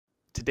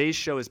Today's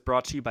show is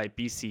brought to you by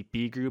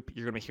BCB Group.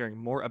 You're going to be hearing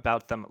more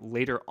about them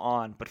later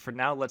on, but for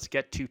now, let's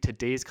get to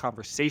today's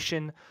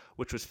conversation,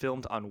 which was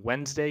filmed on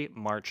Wednesday,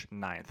 March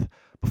 9th.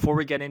 Before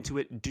we get into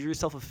it, do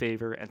yourself a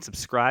favor and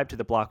subscribe to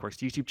the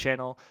Blockworks YouTube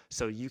channel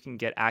so you can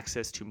get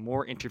access to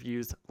more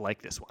interviews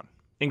like this one.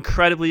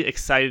 Incredibly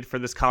excited for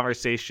this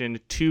conversation.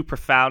 Two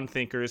profound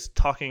thinkers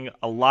talking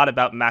a lot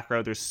about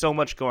macro. There's so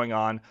much going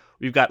on.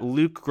 We've got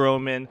Luke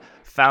Gromen,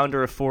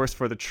 founder of Forest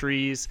for the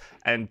Trees,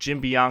 and Jim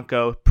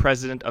Bianco,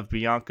 president of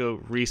Bianco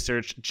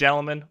Research.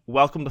 Gentlemen,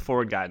 welcome to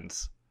Forward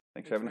Guidance.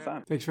 Thanks for having us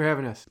on. Thanks for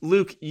having us.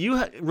 Luke,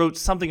 you wrote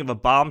something of a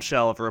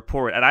bombshell of a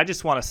report, and I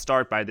just want to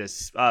start by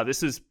this.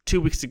 This was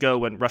 2 weeks ago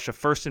when Russia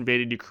first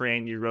invaded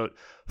Ukraine. You wrote,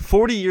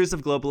 40 years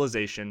of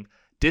globalization,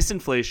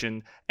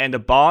 disinflation, and a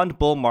bond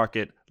bull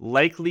market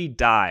likely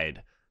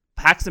died.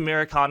 Pax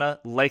Americana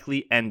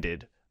likely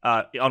ended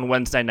on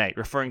Wednesday night,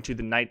 referring to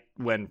the night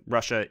when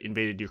Russia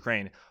invaded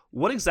Ukraine.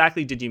 What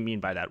exactly did you mean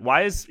by that?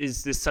 Why is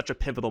this such a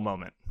pivotal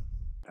moment?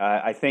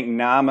 I think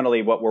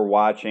nominally what we're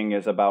watching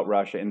is about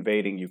Russia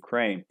invading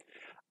Ukraine.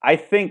 I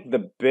think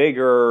the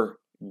bigger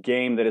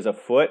game that is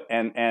afoot,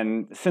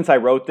 and since I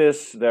wrote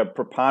this, the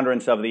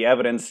preponderance of the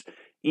evidence,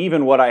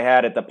 even what I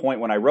had at the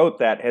point when I wrote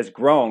that, has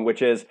grown,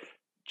 which is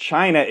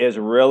China is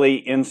really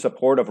in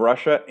support of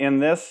Russia in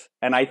this.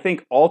 And I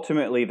think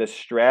ultimately the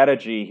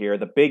strategy here,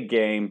 the big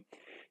game,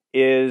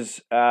 is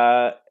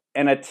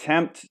an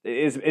attempt,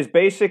 is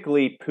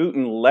basically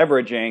Putin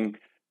leveraging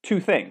two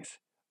things.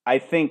 I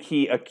think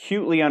he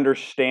acutely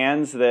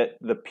understands that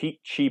the peak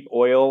cheap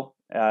oil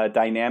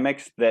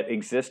dynamics that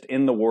exist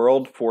in the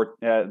world for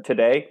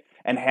today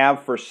and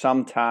have for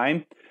some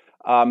time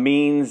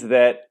means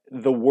that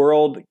the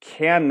world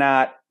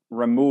cannot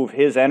remove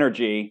his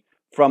energy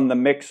from the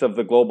mix of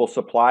the global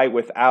supply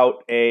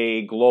without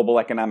a global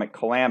economic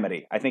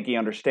calamity. I think he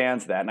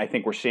understands that, and I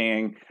think we're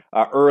seeing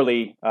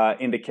early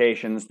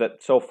indications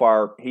that so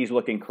far he's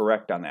looking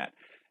correct on that.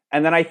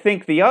 And then I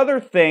think the other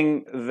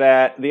thing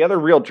that, the other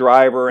real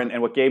driver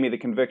and what gave me the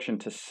conviction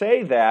to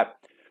say that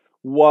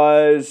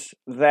was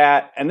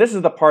that, and this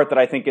is the part that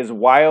I think is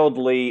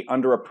wildly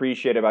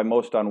underappreciated by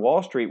most on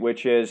Wall Street,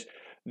 which is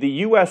the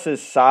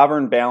U.S.'s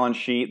sovereign balance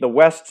sheet, the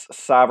West's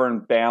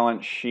sovereign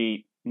balance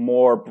sheet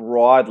more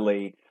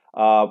broadly,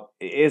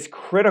 is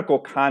critical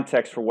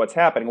context for what's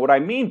happening. What I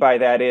mean by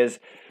that is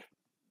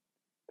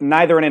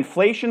neither an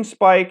inflation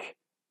spike,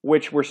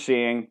 which we're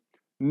seeing,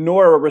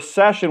 nor a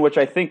recession, which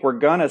I think we're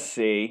going to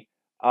see,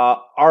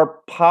 are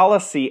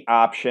policy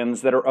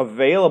options that are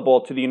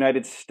available to the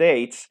United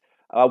States.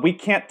 We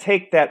can't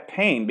take that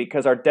pain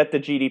because our debt to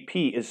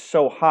GDP is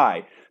so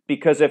high.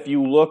 Because if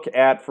you look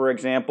at, for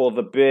example,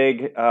 the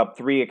big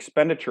three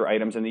expenditure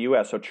items in the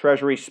U.S., so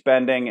Treasury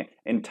spending,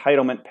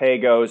 entitlement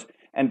pay-goes,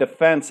 and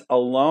defense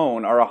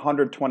alone are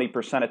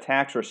 120% of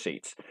tax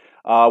receipts,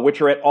 which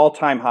are at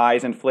all-time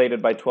highs,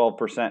 inflated by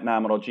 12%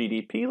 nominal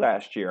GDP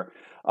last year.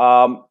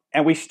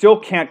 And we still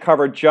can't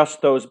cover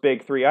just those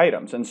big three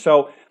items. And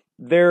so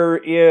there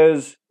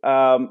is,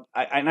 and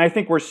I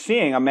think we're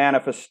seeing a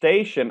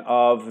manifestation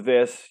of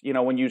this,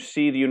 when you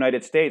see the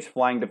United States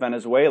flying to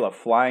Venezuela,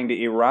 flying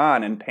to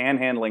Iran, and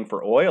panhandling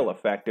for oil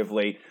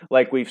effectively,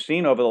 like we've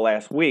seen over the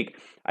last week.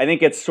 I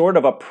think it's sort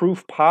of a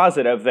proof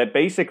positive that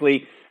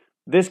basically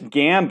this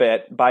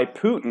gambit by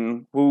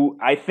Putin, who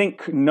I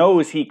think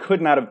knows he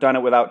could not have done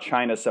it without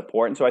China's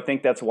support, and so I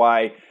think that's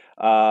why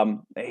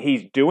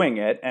he's doing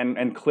it,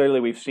 and clearly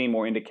we've seen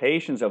more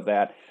indications of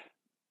that.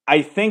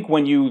 I think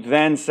when you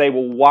then say,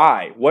 well,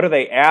 why? What are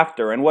they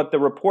after? And what the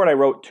report I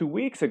wrote 2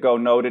 weeks ago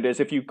noted is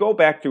if you go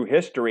back through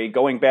history,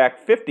 going back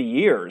 50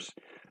 years,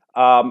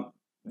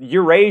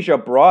 Eurasia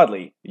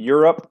broadly,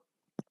 Europe,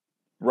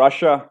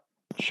 Russia,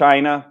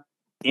 China,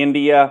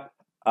 India,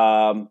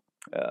 through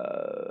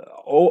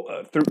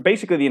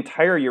basically the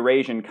entire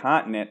Eurasian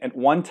continent at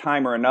one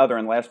time or another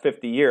in the last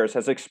 50 years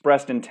has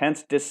expressed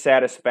intense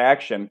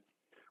dissatisfaction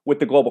with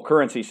the global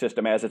currency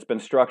system as it's been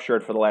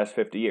structured for the last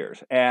 50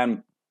 years.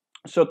 And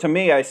so to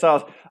me, I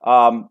saw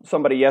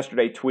somebody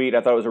yesterday tweet,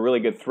 I thought it was a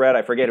really good thread,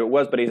 I forget who it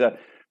was, but he's a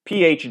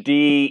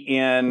PhD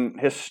in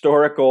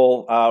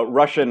historical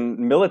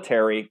Russian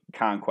military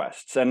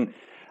conquests. And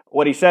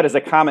what he said is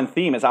a common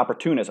theme is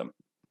opportunism.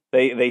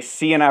 They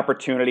see an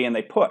opportunity and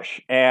they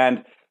push.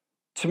 And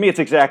to me, it's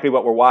exactly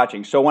what we're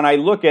watching. So when I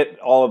look at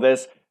all of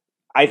this,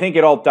 I think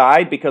it all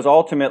died because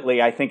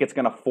ultimately I think it's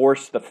going to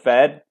force the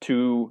Fed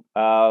to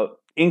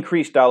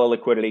increase dollar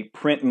liquidity,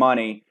 print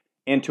money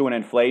into an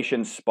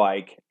inflation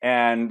spike,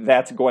 and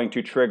that's going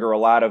to trigger a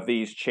lot of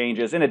these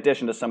changes in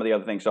addition to some of the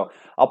other things. So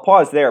I'll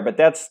pause there, but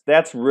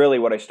that's really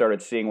what I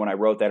started seeing when I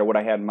wrote that, or what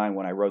I had in mind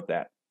when I wrote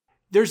that.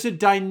 There's a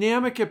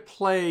dynamic at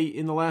play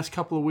in the last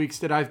couple of weeks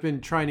that I've been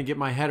trying to get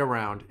my head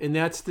around, and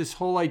that's this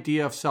whole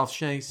idea of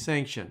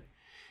self-sanction.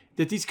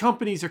 That these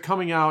companies are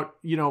coming out,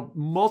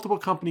 multiple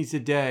companies a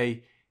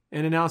day,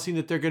 and announcing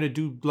that they're going to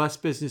do less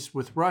business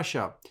with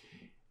Russia.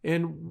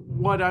 And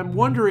what I'm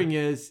wondering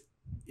is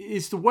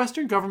the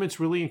Western governments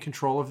really in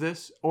control of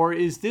this? Or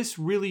is this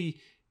really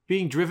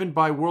being driven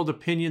by world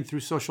opinion through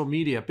social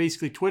media?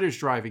 Basically, Twitter's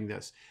driving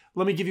this.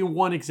 Let me give you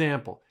one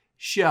example.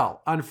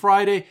 Shell. On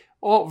Friday,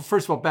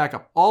 first of all, back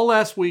up. All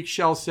last week,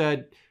 Shell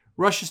said,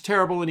 Russia's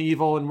terrible and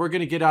evil, and we're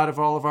going to get out of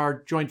all of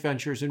our joint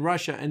ventures in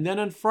Russia. And then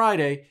on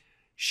Friday,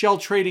 Shell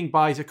Trading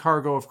buys a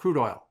cargo of crude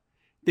oil.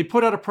 They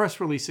put out a press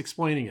release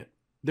explaining it.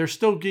 They're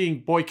still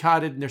being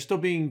boycotted, and there's still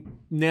being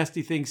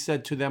nasty things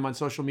said to them on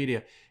social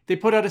media. They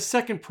put out a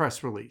second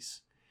press release.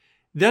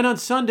 Then on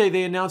Sunday,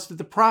 they announced that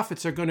the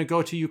profits are going to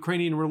go to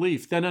Ukrainian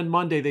relief. Then on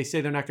Monday, they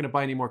say they're not going to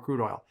buy any more crude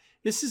oil.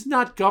 This is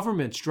not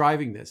governments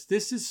driving this.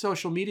 This is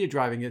social media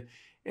driving it.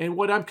 And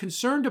what I'm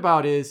concerned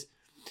about is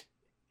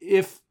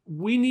if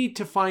we need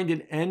to find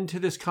an end to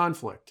this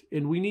conflict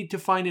and we need to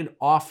find an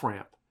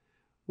off-ramp,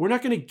 we're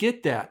not going to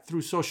get that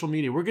through social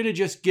media. We're going to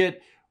just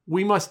get,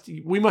 we must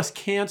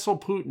cancel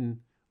Putin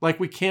like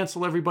we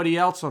cancel everybody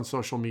else on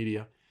social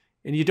media.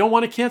 And you don't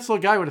want to cancel a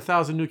guy with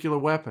 1,000 nuclear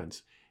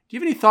weapons. Do you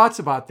have any thoughts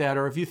about that,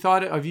 or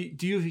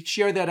do you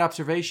share that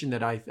observation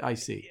that I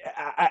see?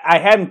 I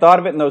hadn't thought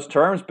of it in those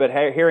terms, but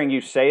hearing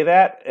you say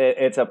that,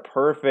 it's a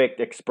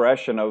perfect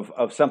expression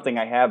of something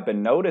I have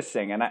been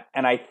noticing, and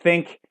I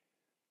think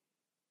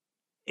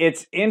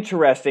it's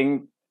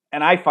interesting,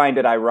 and I find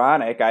it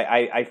ironic.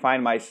 I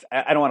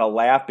don't want to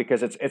laugh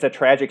because it's a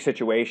tragic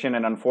situation,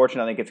 and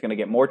unfortunately, I think it's going to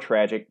get more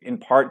tragic in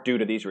part due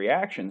to these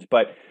reactions,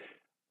 but.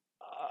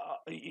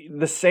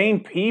 The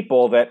same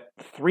people that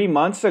 3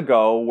 months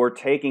ago were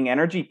taking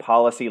energy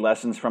policy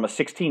lessons from a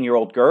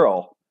 16-year-old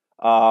girl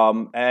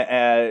are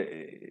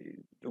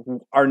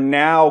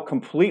now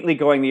completely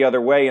going the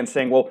other way and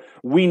saying, "Well,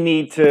 we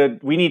need to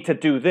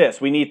do this.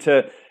 We need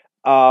to,"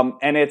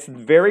 and it's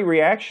very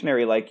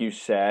reactionary, like you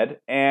said.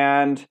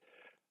 And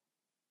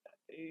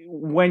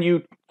when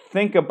you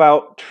think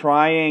about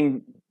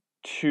trying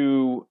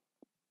to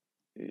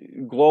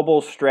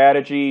global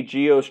strategy,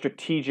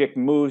 geostrategic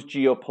moves,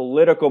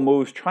 geopolitical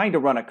moves, trying to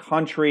run a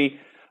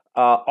country,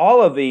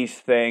 all of these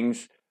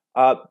things,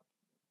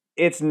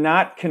 it's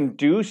not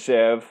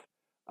conducive,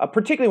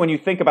 particularly when you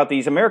think about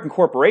these American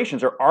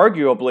corporations are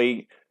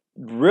arguably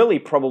really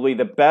probably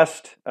the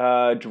best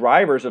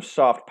drivers of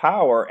soft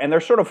power, and they're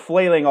sort of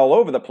flailing all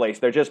over the place.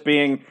 They're just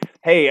being,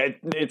 hey,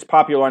 it's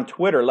popular on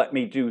Twitter, let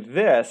me do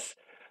this.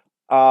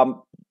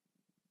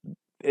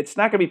 It's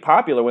not going to be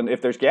popular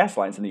if there's gas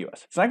lines in the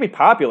U.S. It's not going to be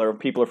popular if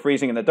people are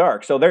freezing in the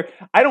dark. So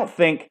I don't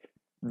think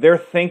they're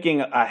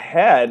thinking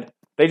ahead.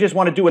 They just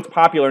want to do what's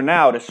popular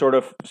now to sort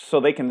of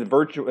so they can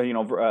virtue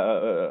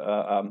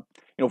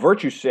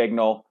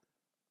signal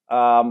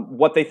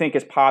what they think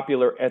is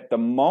popular at the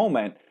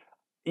moment.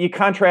 You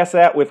contrast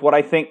that with what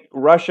I think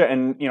Russia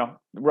and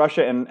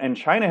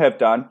China have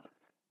done.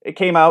 It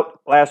came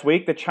out last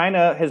week that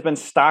China has been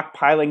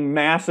stockpiling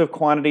massive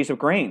quantities of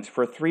grains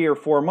for 3 or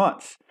 4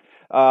 months.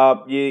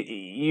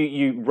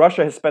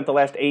 Russia has spent the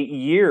last 8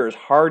 years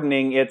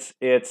hardening its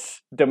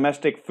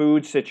domestic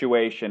food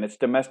situation, its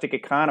domestic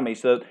economy,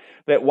 so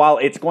that while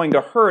it's going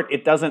to hurt,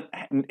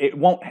 it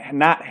won't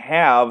not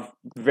have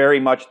very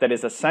much that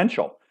is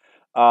essential.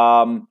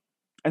 And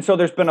so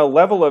there's been a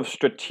level of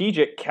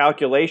strategic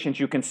calculations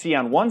you can see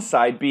on one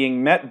side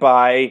being met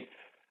by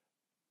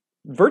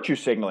virtue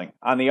signaling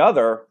on the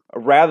other,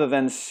 rather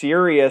than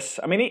serious.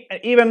 I mean,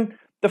 even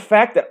the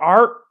fact that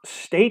our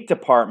State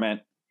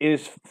Department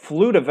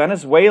flew to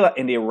Venezuela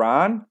and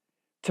Iran,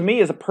 to me,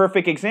 is a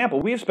perfect example.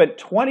 We have spent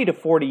 20 to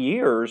 40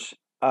 years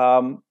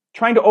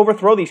trying to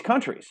overthrow these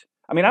countries.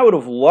 I mean, I would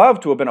have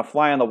loved to have been a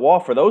fly on the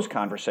wall for those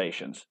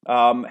conversations.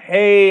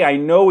 Hey, I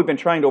know we've been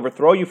trying to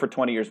overthrow you for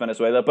 20 years,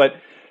 Venezuela, but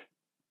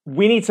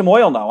we need some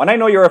oil now. And I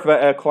know you're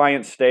a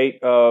client state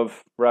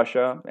of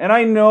Russia, and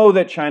I know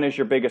that China is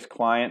your biggest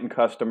client and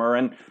customer,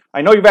 and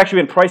I know you've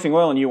actually been pricing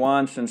oil in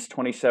yuan since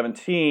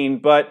 2017,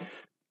 but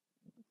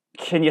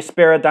can you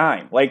spare a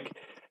dime?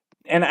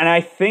 And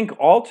I think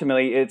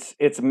ultimately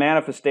it's a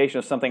manifestation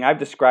of something I've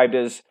described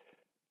as,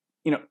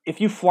 if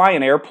you fly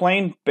an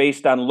airplane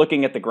based on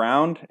looking at the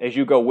ground as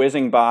you go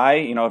whizzing by,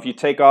 if you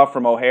take off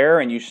from O'Hare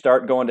and you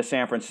start going to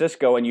San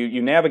Francisco and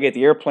you navigate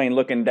the airplane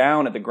looking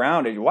down at the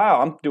ground and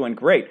wow, I'm doing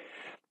great.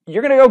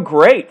 You're going to go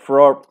great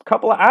for a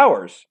couple of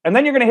hours. And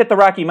then you're going to hit the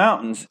Rocky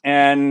Mountains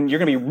and you're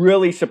going to be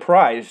really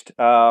surprised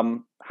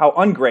how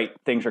ungreat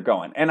things are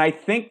going. And I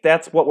think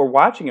that's what we're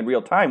watching in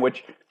real time,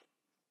 which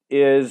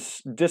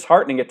is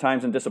disheartening at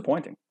times and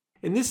disappointing.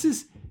 And this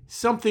is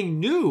something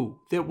new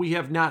that we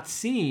have not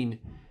seen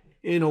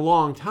in a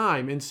long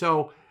time. And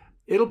so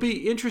it'll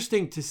be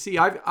interesting to see.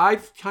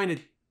 I've kind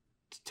of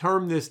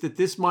termed that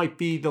this might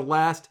be the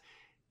last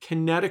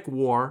kinetic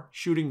war,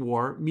 shooting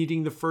war,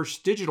 meeting the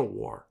first digital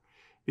war,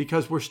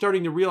 because we're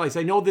starting to realize,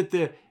 I know that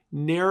the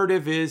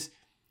narrative is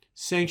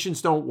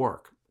sanctions don't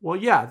work. Well,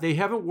 yeah, they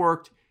haven't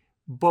worked,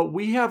 but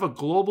we have a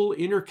global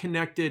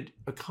interconnected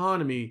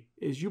economy,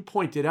 as you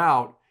pointed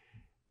out,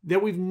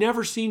 that we've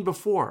never seen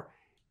before.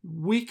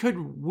 We could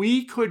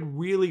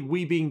really,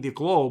 we being the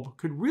globe,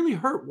 could really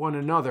hurt one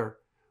another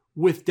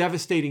with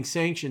devastating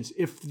sanctions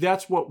if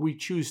that's what we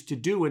choose to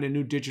do in a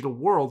new digital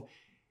world.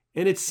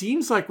 And it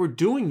seems like we're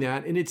doing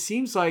that. And it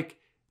seems like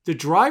the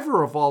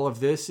driver of all of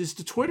this is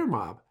the Twitter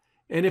mob.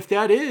 And if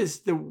that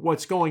is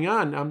what's going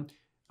on,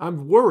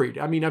 I'm worried.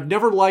 I mean, I've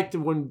never liked the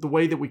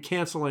way that we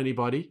cancel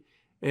anybody,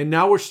 and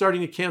now we're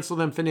starting to cancel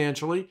them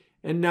financially,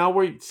 and now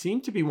we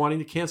seem to be wanting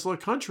to cancel a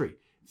country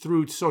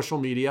through social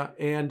media.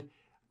 And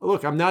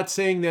look, I'm not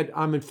saying that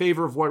I'm in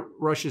favor of what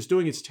Russia's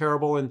doing. It's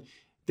terrible, and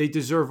they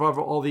deserve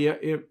all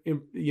the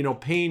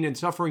pain and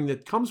suffering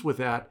that comes with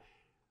that.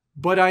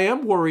 But I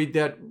am worried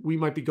that we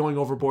might be going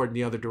overboard in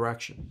the other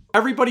direction.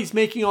 Everybody's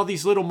making all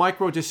these little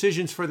micro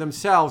decisions for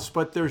themselves,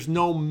 but there's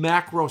no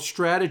macro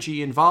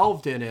strategy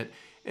involved in it.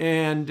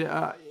 And,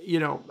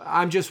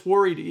 I'm just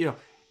worried,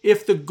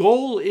 if the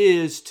goal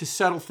is to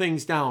settle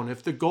things down,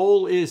 if the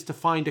goal is to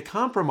find a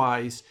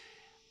compromise,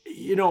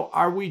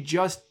 are we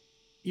just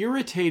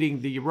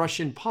irritating the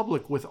Russian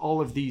public with all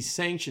of these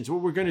sanctions? Well,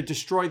 we're going to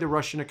destroy the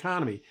Russian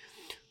economy.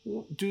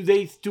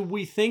 Do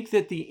we think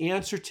that the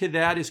answer to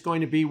that is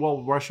going to be, well,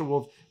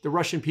 the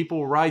Russian people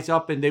will rise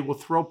up and they will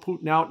throw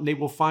Putin out and they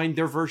will find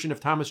their version of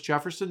Thomas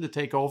Jefferson to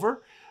take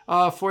over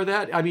for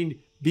that?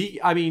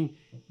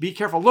 Be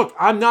careful. Look,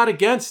 I'm not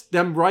against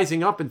them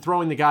rising up and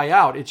throwing the guy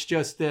out. It's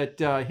just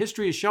that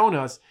history has shown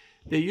us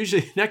that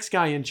usually the next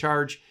guy in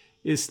charge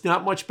is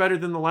not much better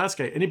than the last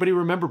guy. Anybody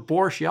remember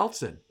Boris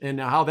Yeltsin and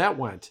how that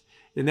went?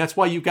 And that's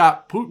why you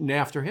got Putin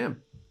after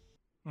him.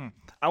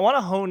 I want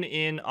to hone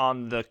in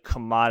on the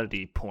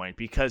commodity point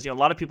because a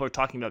lot of people are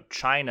talking about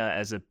China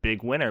as a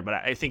big winner, but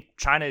I think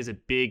China is a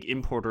big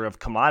importer of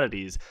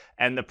commodities,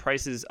 and the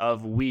prices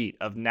of wheat,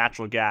 of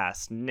natural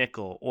gas,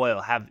 nickel,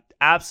 oil have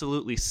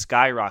absolutely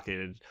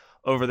skyrocketed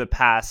over the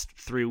past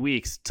 3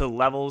 weeks to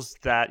levels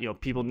that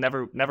people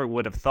never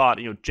would have thought.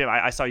 Jim,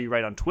 I saw you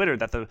write on Twitter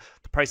that the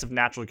price of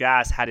natural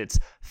gas had its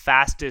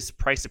fastest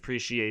price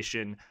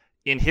appreciation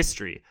in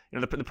history.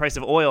 The price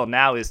of oil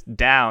now is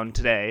down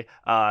today.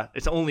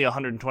 It's only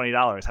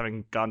 $120,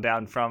 having gone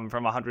down from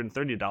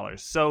 $130.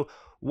 So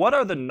what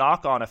are the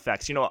knock-on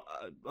effects?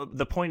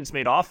 The point is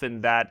made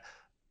often that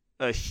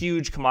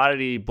huge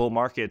commodity bull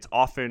markets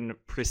often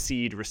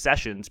precede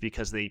recessions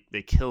because they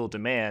kill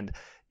demand.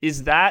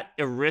 Is that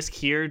a risk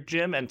here,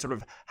 Jim? And sort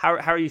of how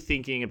are you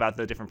thinking about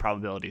the different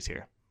probabilities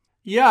here?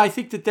 Yeah, I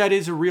think that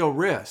is a real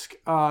risk.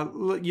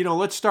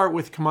 Let's start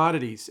with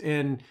commodities.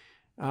 And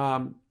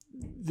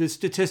the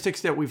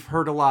statistics that we've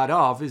heard a lot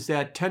of is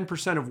that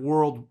 10% of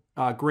world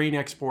grain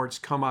exports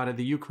come out of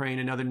the Ukraine,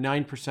 another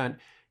 9%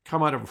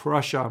 come out of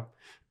Russia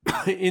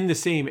in the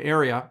same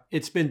area.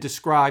 It's been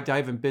described, I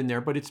haven't been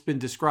there, but it's been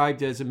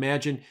described as,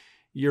 imagine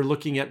you're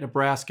looking at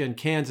Nebraska and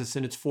Kansas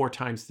and it's 4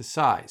 times the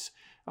size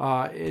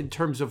in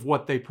terms of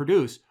what they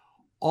produce.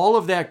 All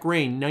of that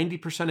grain,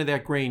 90% of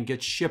that grain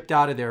gets shipped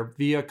out of there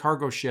via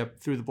cargo ship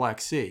through the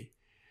Black Sea.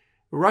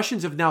 The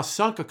Russians have now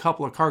sunk a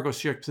couple of cargo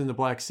ships in the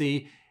Black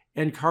Sea,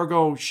 and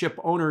cargo ship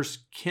owners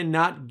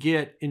cannot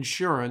get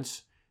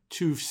insurance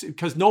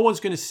because no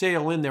one's going to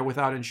sail in there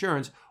without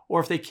insurance.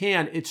 Or if they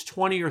can, it's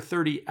 20 or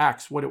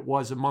 30x what it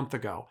was a month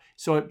ago.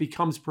 So it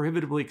becomes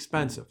prohibitively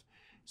expensive.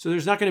 So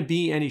there's not going to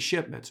be any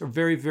shipments or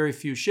very, very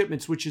few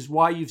shipments, which is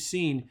why you've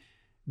seen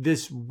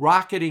this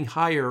rocketing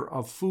higher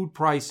of food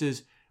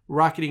prices,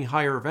 rocketing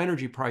higher of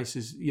energy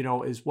prices,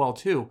 as well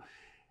too.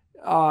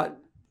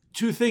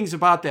 2 things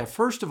about that.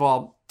 First of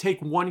all,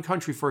 take one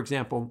country, for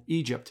example,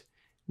 Egypt.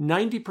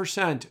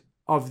 90%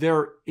 of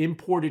their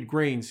imported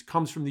grains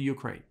comes from the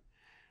Ukraine.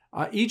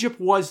 Egypt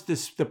was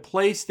the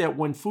place that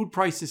when food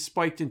prices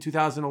spiked in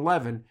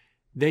 2011,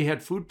 they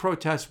had food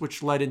protests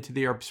which led into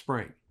the Arab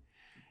Spring.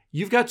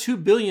 You've got 2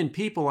 billion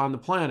people on the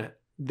planet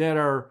that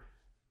are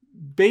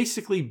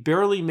basically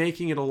barely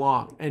making it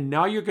along. And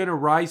now you're going to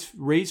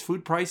raise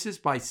food prices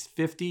by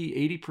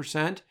 50,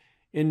 80%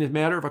 in the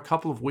matter of a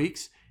couple of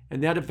weeks,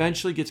 and that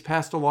eventually gets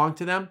passed along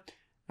to them.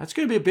 That's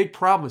going to be a big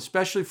problem,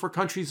 especially for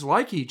countries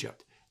like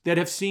Egypt that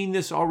have seen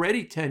this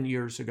already 10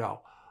 years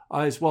ago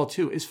as well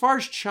too. As far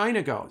as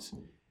China goes,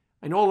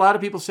 I know a lot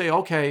of people say,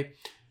 okay,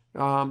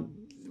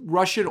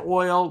 Russian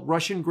oil,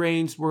 Russian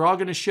grains, we're all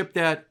going to ship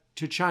that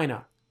to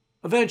China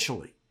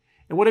eventually.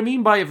 And what I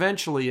mean by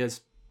eventually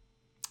is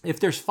if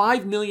there's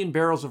 5 million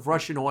barrels of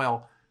Russian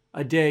oil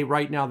a day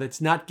right now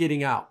that's not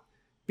getting out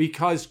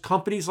because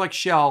companies like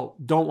Shell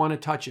don't want to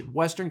touch it,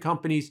 Western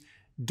companies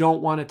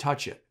don't want to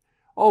touch it.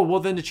 Oh, well,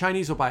 then the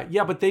Chinese will buy it.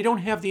 Yeah, but they don't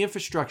have the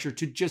infrastructure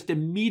to just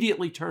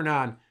immediately turn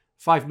on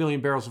 5 million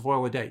barrels of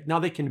oil a day. Now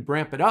they can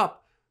ramp it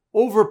up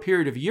over a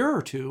period of a year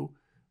or two,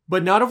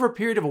 but not over a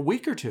period of a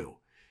week or two.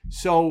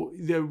 So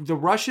the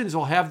Russians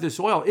will have this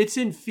oil. It's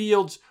in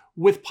fields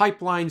with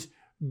pipelines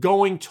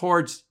going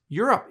towards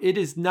Europe. It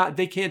is not,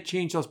 they can't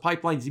change those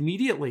pipelines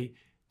immediately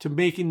to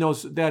making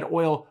that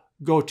oil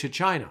go to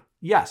China.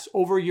 Yes,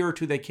 over a year or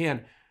two they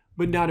can,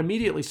 but not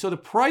immediately. So the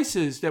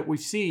prices that we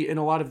see in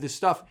a lot of this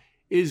stuff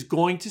is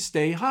going to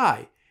stay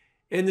high.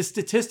 And the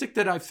statistic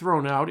that I've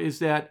thrown out is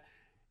that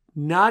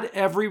not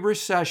every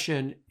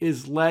recession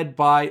is led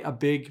by a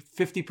big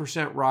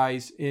 50%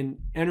 rise in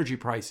energy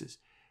prices.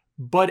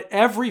 But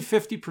every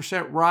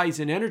 50% rise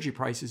in energy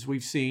prices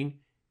we've seen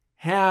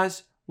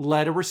has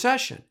led a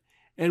recession.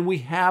 And we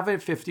have a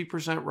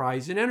 50%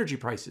 rise in energy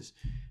prices.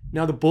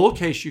 Now, the bull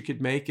case you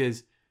could make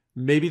is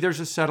maybe there's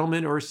a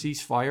settlement or a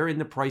ceasefire and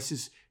the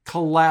prices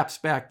collapse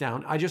back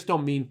down. I just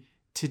don't mean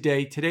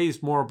today. Today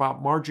is more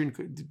about margin.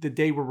 The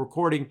day we're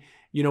recording,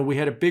 we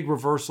had a big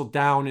reversal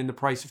down in the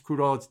price of crude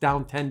oil. It's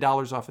down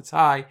 $10 off its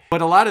high.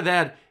 But a lot of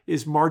that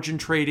is margin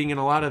trading, and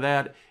a lot of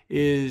that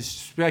is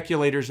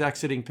speculators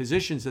exiting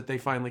positions that they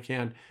finally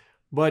can.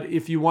 But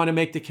if you want to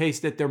make the case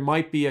that there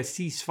might be a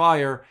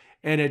ceasefire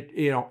and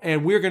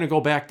and we're going to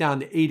go back down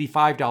to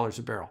 $85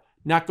 a barrel,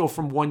 not go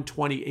from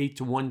 128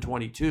 to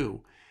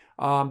 122,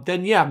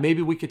 then yeah,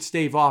 maybe we could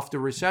stave off the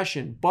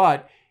recession.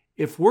 But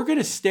if we're going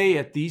to stay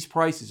at these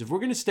prices, if we're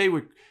going to stay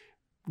with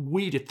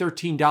wheat at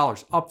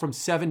 $13, up from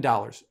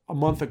 $7 a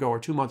month ago or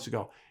 2 months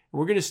ago, and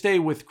we're going to stay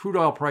with crude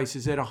oil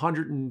prices at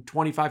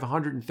 125,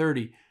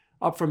 130,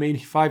 up from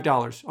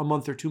 $85 a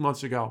month or 2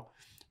 months ago,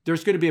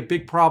 there's going to be a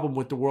big problem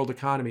with the world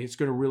economy. It's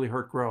going to really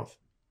hurt growth.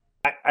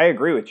 I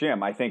agree with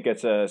Jim. I think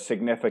it's a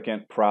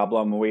significant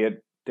problem. We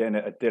did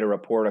a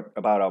report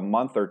about a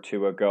month or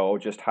two ago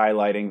just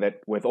highlighting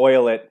that with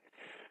oil at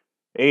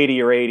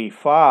 80 or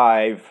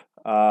 85,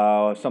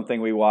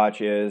 something we watch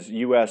is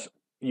U.S.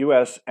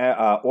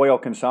 Oil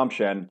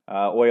consumption,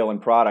 oil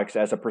and products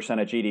as a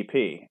percent of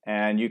GDP.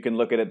 And you can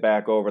look at it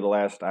back over the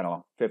last,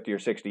 50 or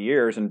 60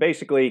 years. And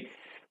basically,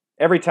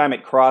 every time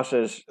it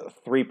crosses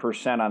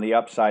 3% on the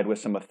upside with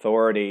some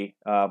authority,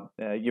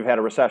 you've had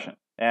a recession.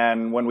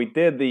 And when we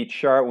did the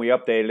chart, we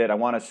updated it, I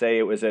want to say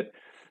it was at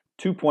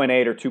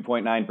 2.8 or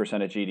 2.9%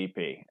 of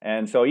GDP.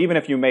 And so even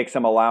if you make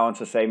some allowance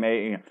to say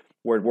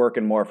we're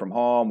working more from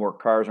home, where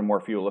cars are more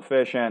fuel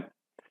efficient,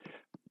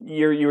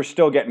 you're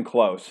still getting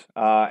close,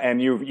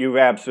 and you've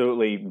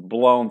absolutely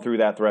blown through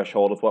that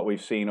threshold with what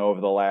we've seen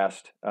over the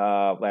last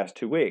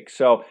 2 weeks.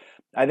 So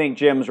I think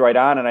Jim's right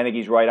on, and I think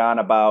he's right on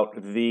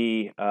about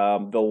the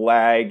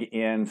lag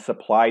in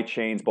supply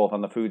chains, both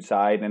on the food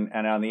side and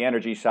on the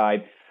energy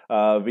side,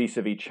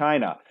 vis-a-vis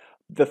China.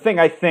 The thing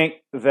I think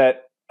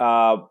that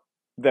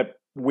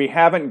we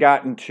haven't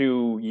gotten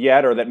to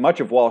yet, or that much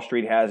of Wall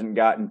Street hasn't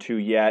gotten to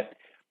yet,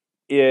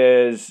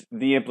 is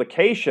the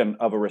implication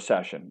of a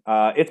recession.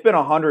 It's been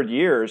 100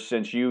 years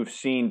since you've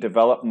seen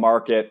developed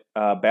market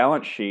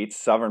balance sheets,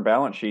 sovereign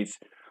balance sheets,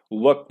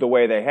 look the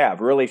way they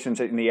have, really since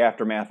in the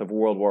aftermath of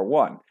World War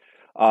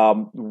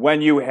I.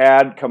 When you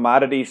had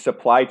commodity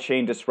supply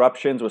chain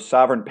disruptions with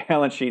sovereign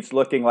balance sheets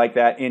looking like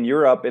that in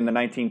Europe in the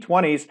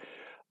 1920s,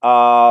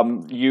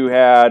 you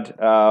had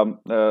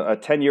a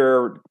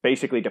 10-year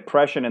basically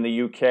depression in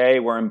the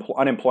UK where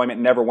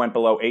unemployment never went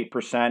below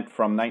 8%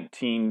 from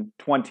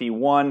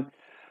 1921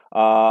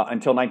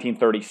 until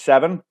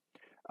 1937.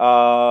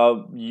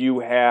 You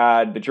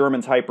had the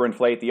Germans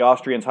hyperinflate, the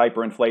Austrians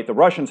hyperinflate, the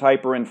Russians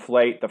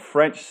hyperinflate, the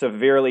French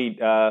severely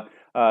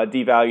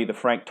devalue the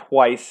franc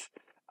twice,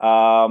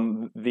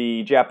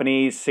 the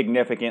Japanese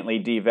significantly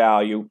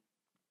devalue,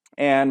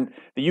 and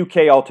the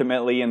UK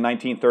ultimately in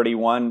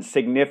 1931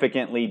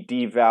 significantly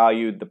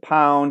devalued the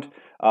pound.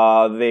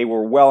 They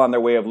were well on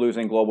their way of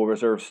losing global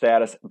reserve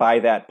status by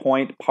that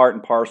point, part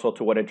and parcel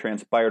to what had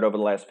transpired over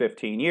the last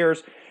 15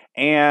 years.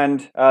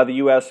 And the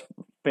U.S.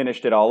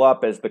 finished it all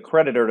up as the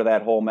creditor to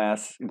that whole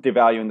mess,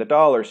 devaluing the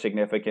dollar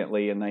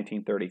significantly in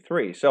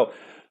 1933. So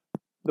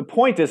the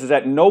point is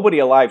that nobody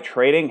alive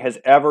trading has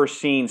ever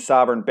seen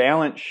sovereign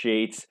balance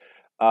sheets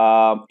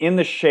in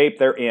the shape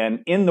they're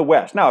in the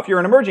West. Now, if you're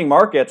an emerging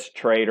markets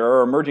trader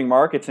or emerging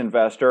markets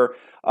investor,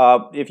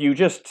 if you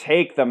just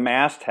take the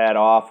masthead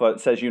off, it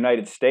says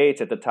United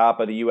States at the top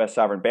of the U.S.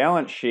 sovereign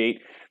balance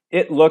sheet,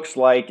 it looks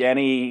like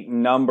any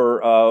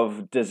number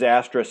of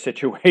disastrous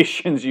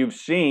situations you've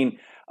seen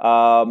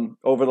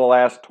over the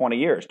last 20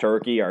 years.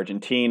 Turkey,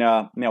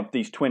 Argentina,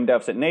 these twin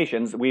deficit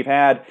nations. We've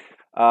had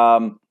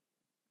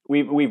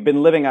we've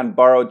been living on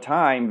borrowed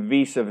time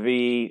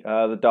vis-a-vis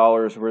the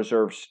dollar's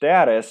reserve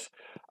status.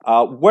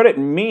 What it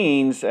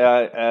means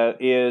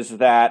is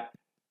that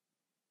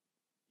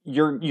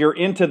you're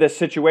into this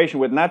situation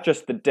with not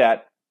just the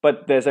debt,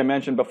 but as I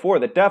mentioned before,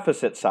 the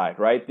deficit side,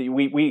 right?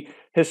 We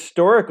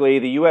historically,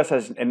 the U.S.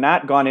 has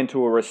not gone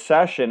into a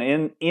recession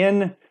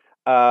in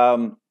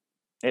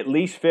at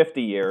least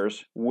 50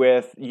 years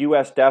with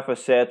U.S.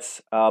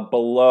 deficits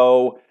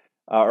above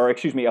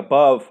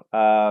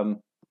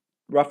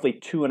roughly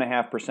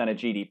 2.5% of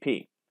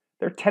GDP.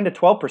 They're 10 to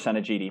 12%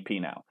 of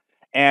GDP now.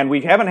 And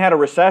we haven't had a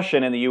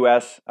recession in the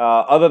U.S.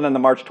 Other than the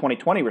March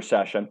 2020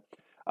 recession.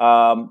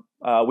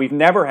 We've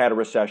never had a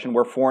recession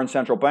where foreign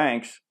central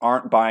banks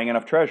aren't buying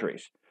enough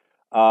treasuries.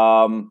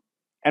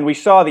 And we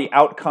saw the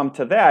outcome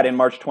to that in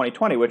March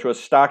 2020, which was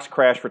stocks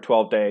crashed for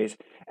 12 days.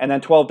 And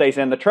then 12 days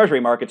in, the treasury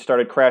market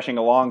started crashing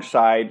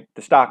alongside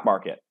the stock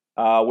market,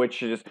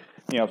 which is,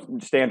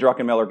 Stan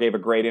Druckenmiller gave a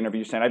great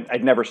interview saying,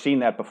 I'd never seen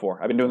that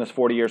before. I've been doing this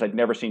 40 years. I'd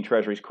never seen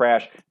treasuries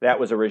crash. That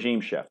was a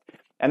regime shift.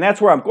 And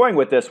that's where I'm going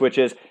with this, which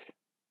is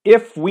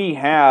if we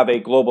have a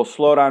global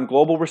slowdown,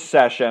 global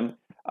recession,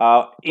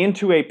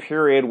 into a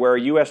period where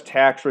U.S.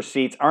 tax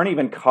receipts aren't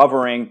even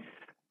covering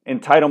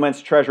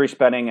entitlements, treasury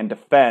spending, and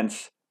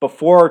defense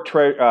before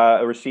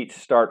receipts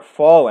start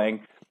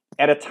falling,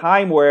 at a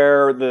time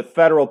where the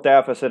federal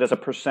deficit as a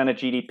percent of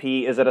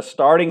GDP is at a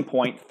starting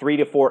point 3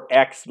 to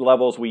 4x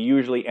levels we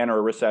usually enter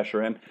a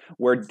recession in,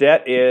 where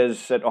debt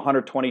is at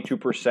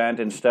 122%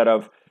 instead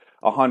of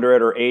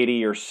 100 or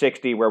 80 or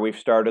 60 where we've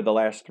started the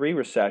last three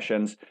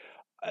recessions.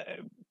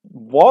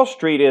 Wall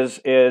Street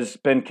is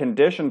been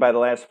conditioned by the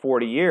last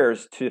 40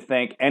 years to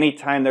think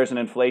anytime there's an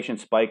inflation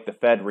spike, the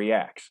Fed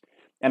reacts.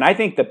 And I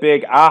think the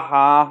big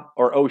aha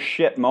or oh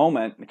shit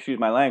moment, excuse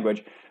my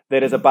language,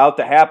 that is about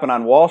to happen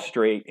on Wall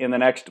Street in the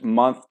next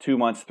month, 2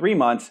 months, 3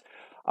 months,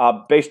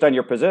 based on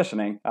your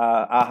positioning.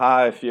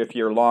 Aha, if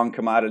you're long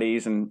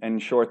commodities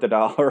and short the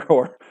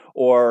dollar,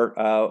 or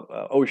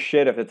oh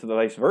shit if it's the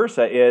vice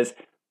versa, is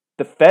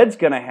the Fed's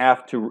going to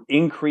have to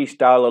increase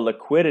dollar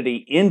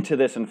liquidity into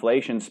this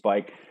inflation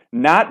spike,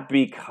 not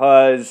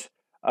because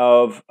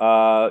of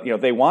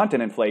they want an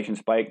inflation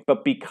spike,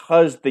 but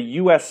because the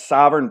U.S.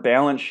 sovereign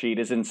balance sheet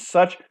is in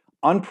such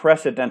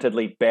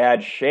unprecedentedly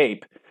bad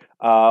shape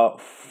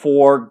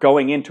for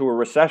going into a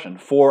recession,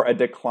 for a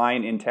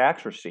decline in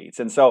tax receipts.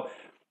 And so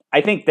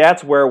I think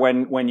that's where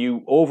when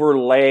you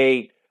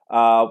overlay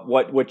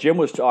what Jim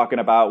was talking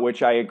about,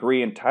 which I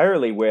agree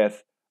entirely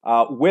with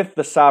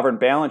the sovereign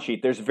balance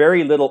sheet, there's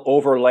very little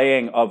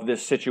overlaying of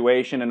this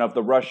situation and of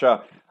the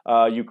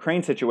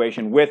Russia-Ukraine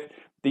situation with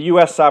the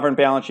U.S. sovereign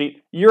balance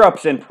sheet.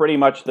 Europe's in pretty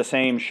much the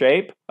same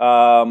shape,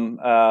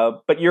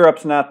 but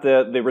Europe's not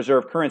the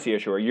reserve currency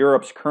issuer.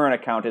 Europe's current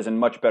account is in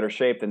much better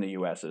shape than the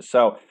U.S.'s.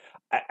 So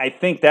I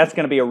think that's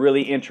going to be a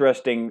really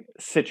interesting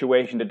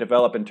situation to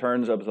develop in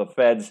terms of the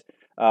Fed's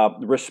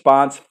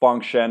response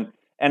function,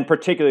 and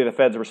particularly the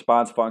Fed's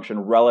response function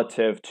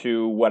relative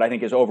to what I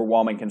think is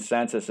overwhelming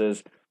consensus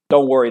is,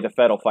 don't worry, the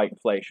Fed will fight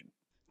inflation.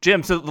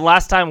 Jim, so the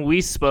last time we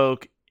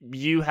spoke,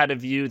 you had a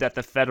view that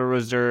the Federal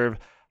Reserve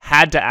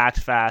had to act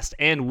fast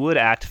and would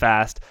act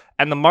fast,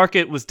 and the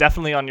market was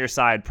definitely on your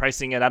side,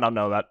 pricing it, I don't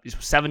know, about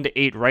 7 to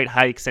 8 rate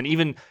hikes, and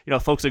even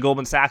folks at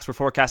Goldman Sachs were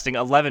forecasting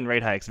 11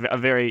 rate hikes, a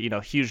very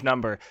huge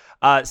number.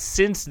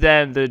 Since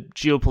then, the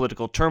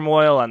geopolitical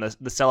turmoil and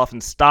the sell-off in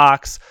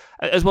stocks,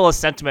 as well as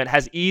sentiment,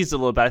 has eased a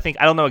little bit.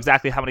 I don't know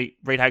exactly how many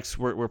rate hikes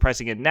we're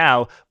pricing in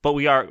now, but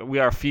we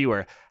are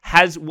fewer.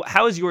 How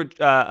has your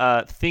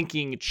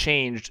thinking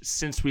changed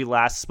since we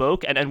last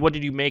spoke, and what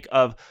did you make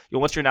of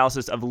what's your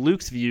analysis of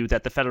Luke's view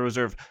that the Federal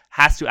Reserve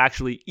has to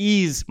actually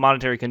ease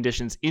monetary conditions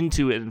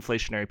into an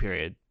inflationary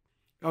period?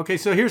 Okay,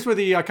 so here's where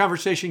the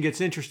conversation gets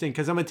interesting,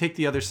 because I'm going to take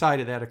the other side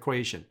of that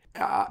equation.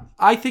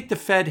 I think the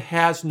Fed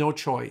has no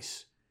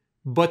choice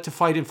but to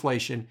fight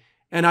inflation,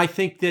 and I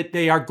think that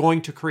they are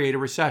going to create a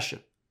recession,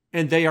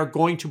 and they are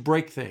going to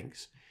break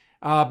things,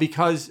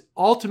 because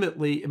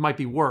ultimately it might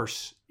be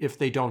worse if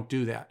they don't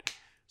do that.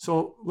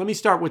 So let me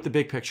start with the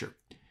big picture.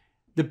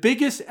 The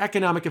biggest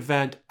economic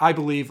event, I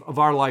believe, of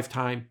our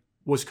lifetime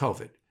was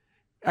COVID.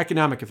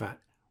 Economic event.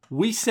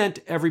 We sent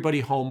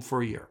everybody home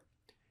for a year.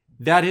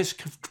 That has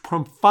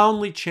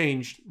profoundly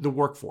changed the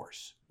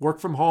workforce. Work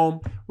from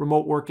home,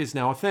 remote work is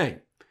now a thing.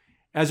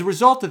 As a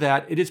result of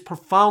that, it has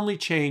profoundly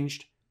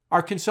changed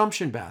our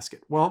consumption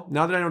basket. Well,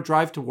 now that I don't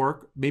drive to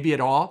work, maybe at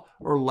all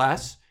or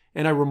less,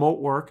 and I remote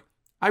work,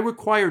 I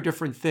require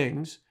different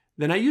things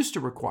than I used to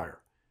require.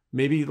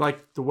 Maybe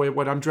like the way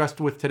what I'm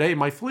dressed with today,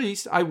 my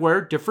fleece, I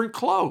wear different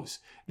clothes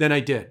than I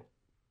did.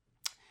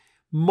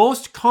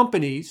 Most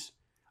companies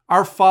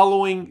are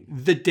following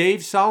the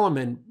Dave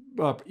Solomon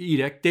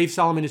edict. Dave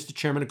Solomon is the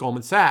chairman of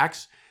Goldman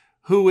Sachs,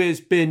 who has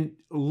been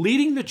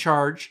leading the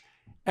charge.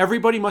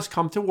 Everybody must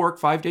come to work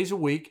 5 days a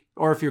week,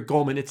 or if you're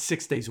Goldman, it's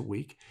 6 days a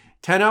week,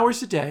 10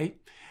 hours a day.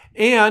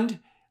 And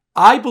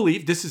I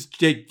believe, this is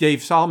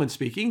Dave Solomon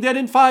speaking, that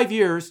in 5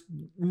 years,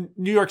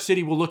 New York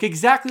City will look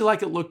exactly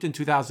like it looked in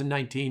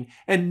 2019,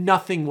 and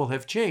nothing will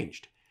have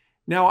changed.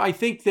 Now, I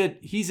think that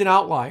he's an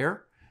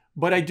outlier,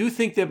 but I do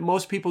think that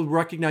most people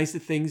recognize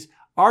that things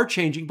are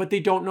changing, but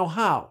they don't know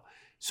how.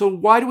 So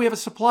why do we have a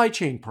supply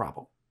chain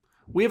problem?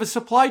 We have a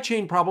supply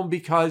chain problem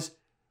because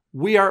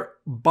we are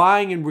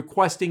buying and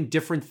requesting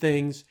different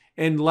things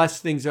and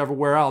less things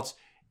everywhere else.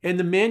 And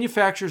the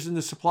manufacturers and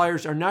the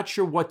suppliers are not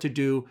sure what to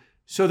do.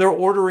 So they're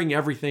ordering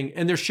everything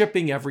and they're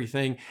shipping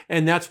everything.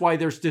 And that's why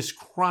there's this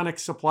chronic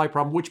supply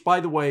problem, which,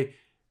 by the way,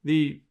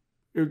 the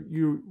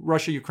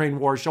Russia-Ukraine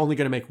war is only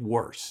going to make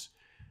worse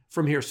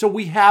from here. So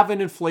we have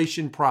an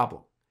inflation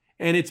problem,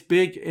 and it's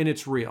big and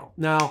it's real.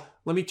 Now,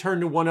 let me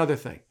turn to one other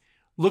thing.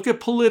 Look at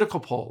political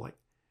polling.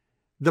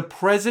 The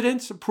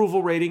president's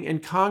approval rating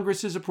and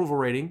Congress's approval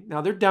rating, now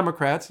they're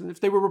Democrats, and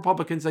if they were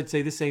Republicans, I'd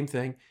say the same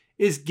thing,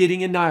 is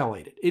getting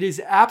annihilated. It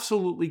is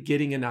absolutely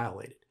getting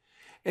annihilated.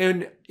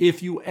 And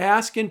if you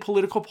ask in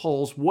political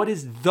polls, what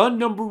is the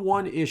number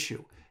one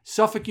issue?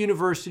 Suffolk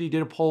University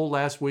did a poll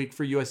last week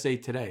for USA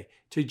Today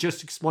to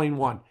just explain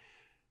one.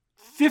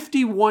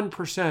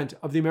 51%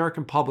 of the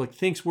American public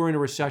thinks we're in a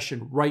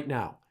recession right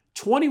now.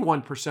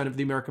 21% of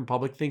the American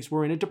public thinks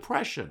we're in a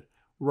depression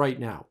right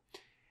now.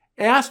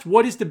 Asked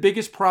what is the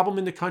biggest problem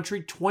in the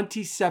country,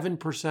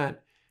 27%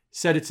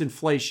 said it's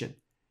inflation.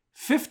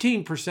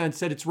 15%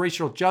 said it's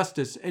racial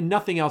justice, and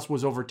nothing else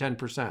was over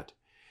 10%.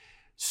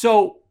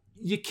 So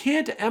you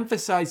can't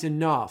emphasize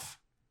enough,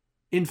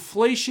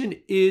 inflation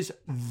is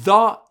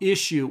the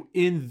issue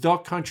in the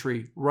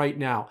country right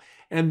now.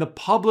 And the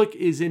public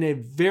is in a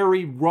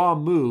very raw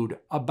mood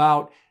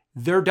about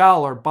their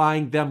dollar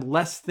buying them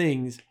less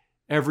things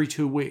every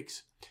 2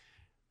 weeks.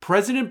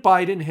 President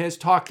Biden has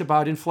talked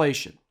about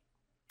inflation.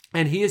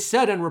 And he has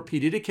said on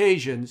repeated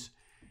occasions,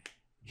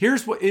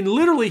 here's what, and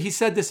literally he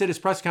said this at his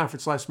press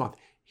conference last month,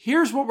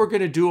 here's what we're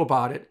going to do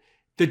about it.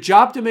 The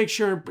job to make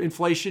sure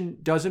inflation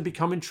doesn't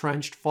become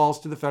entrenched falls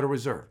to the Federal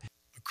Reserve.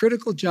 A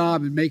critical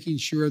job in making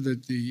sure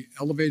that the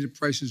elevated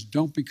prices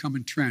don't become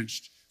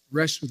entrenched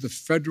rests with the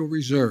Federal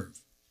Reserve.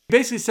 He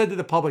basically said to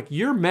the public,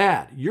 you're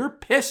mad. You're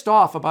pissed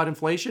off about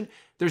inflation.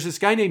 There's this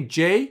guy named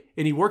Jay,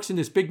 and he works in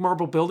this big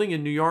marble building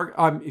in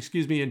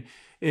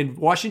in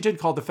Washington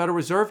called the Federal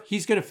Reserve.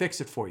 He's going to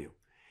fix it for you.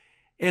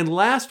 And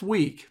last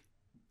week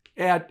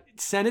at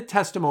Senate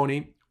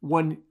testimony,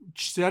 when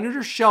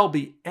Senator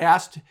Shelby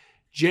asked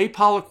Jay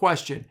Powell a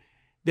question,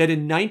 that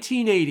in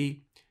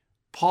 1980,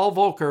 Paul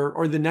Volcker,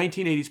 or the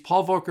 1980s,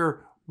 Paul Volcker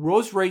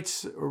rose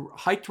rates, or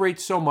hiked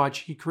rates so much,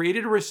 he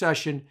created a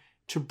recession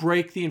to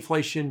break the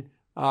inflation,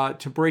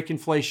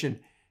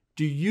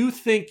 Do you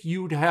think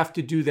you'd have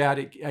to do that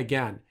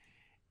again?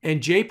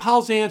 And Jay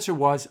Powell's answer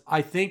was,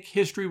 I think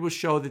history will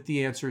show that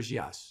the answer is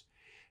yes.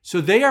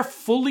 So they are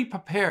fully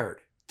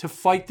prepared to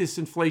fight this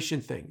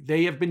inflation thing.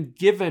 They have been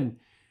given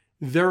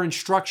their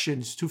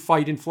instructions to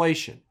fight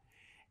inflation.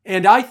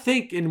 And I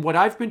think, in what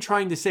I've been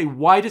trying to say,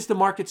 why does the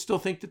market still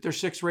think that there's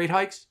 6 rate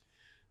hikes?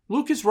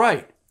 Luke is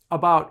right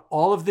about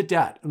all of the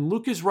debt. And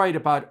Luke is right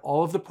about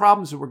all of the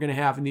problems that we're going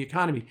to have in the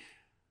economy.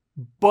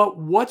 But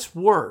what's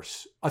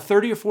worse, a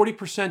 30 or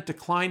 40%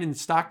 decline in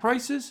stock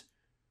prices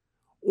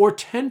or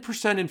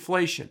 10%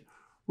 inflation?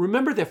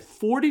 Remember that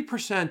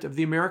 40% of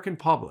the American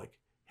public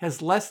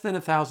has less than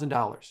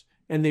 $1,000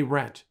 and they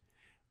rent.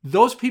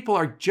 Those people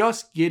are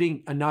just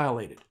getting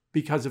annihilated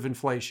because of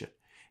inflation.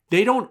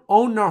 They don't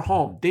own their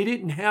home. They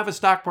didn't have a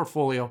stock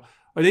portfolio,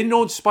 or they didn't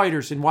own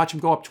spiders and watch them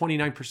go up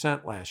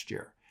 29% last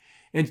year.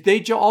 And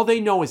all they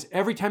know is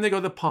every time they go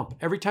to the pump,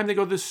 every time they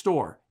go to the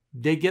store,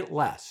 they get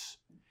less.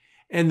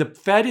 And the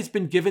Fed has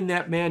been given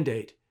that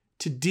mandate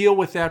to deal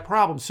with that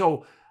problem.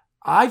 So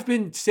I've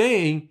been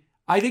saying,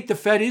 I think the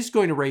Fed is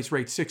going to raise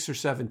rates 6 or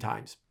 7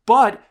 times.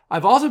 But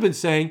I've also been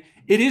saying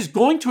it is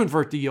going to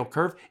invert the yield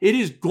curve. It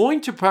is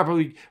going to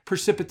probably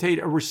precipitate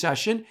a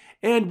recession.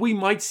 And we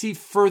might see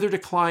further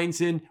declines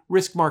in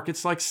risk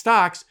markets like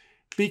stocks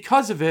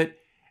because of it.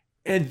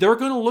 And they're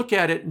going to look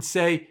at it and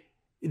say,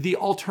 the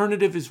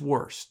alternative is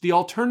worse. The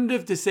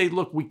alternative to say,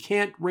 look, we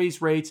can't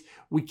raise rates.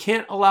 We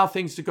can't allow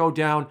things to go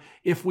down.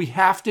 If we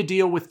have to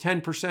deal with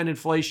 10%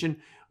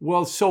 inflation,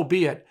 well, so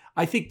be it.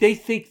 I think they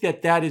think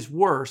that that is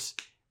worse.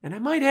 And I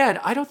might add,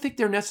 I don't think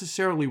they're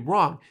necessarily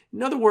wrong.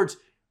 In other words,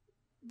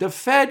 the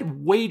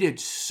Fed waited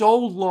so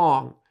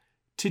long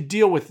to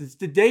deal with this.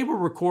 The day we're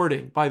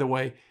recording, by the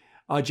way,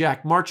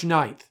 Jack, March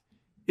 9th,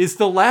 is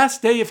the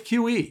last day of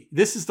QE.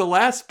 This is the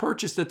last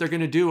purchase that they're going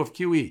to do of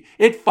QE.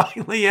 It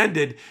finally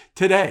ended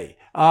today.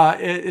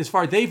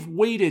 They've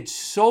waited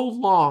so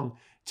long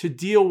to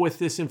deal with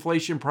this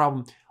inflation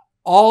problem.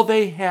 All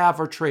they have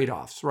are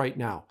trade-offs right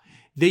now.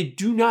 They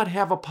do not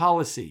have a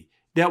policy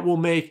that will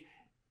make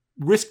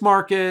risk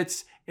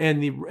markets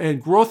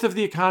and growth of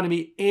the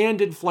economy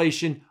and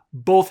inflation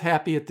both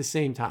happy at the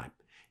same time.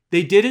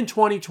 They did in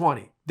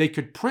 2020. They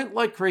could print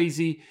like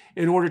crazy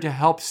in order to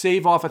help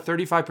save off a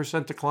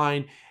 35%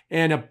 decline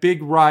and a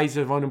big rise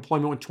of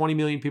unemployment when 20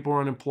 million people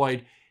were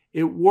unemployed.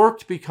 It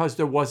worked because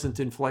there wasn't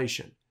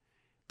inflation.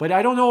 But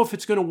I don't know if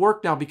it's going to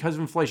work now because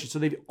of inflation. So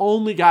they've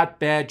only got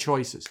bad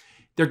choices.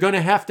 They're going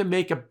to have to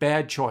make a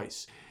bad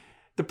choice.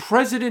 The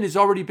president has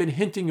already been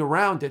hinting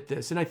around at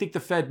this, and I think the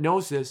Fed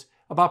knows this,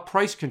 about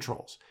price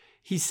controls.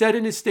 He said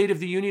in his State of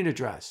the Union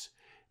address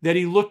that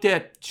he looked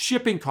at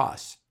shipping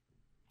costs,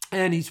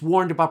 and he's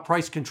warned about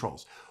price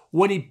controls.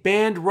 When he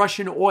banned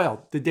Russian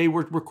oil, the day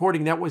we're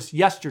recording, that was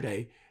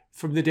yesterday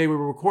from the day we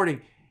were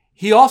recording,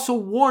 he also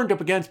warned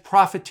up against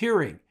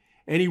profiteering,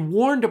 and he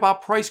warned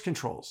about price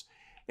controls.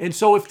 And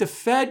so if the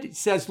Fed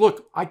says,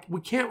 look,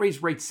 we can't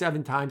raise rates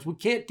 7 times, we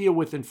can't deal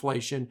with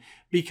inflation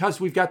because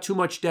we've got too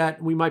much debt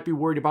and we might be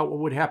worried about what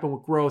would happen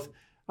with growth.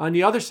 On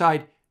the other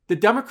side, the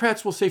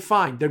Democrats will say,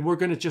 fine, then we're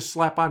going to just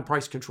slap on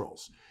price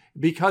controls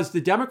because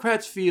the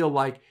Democrats feel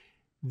like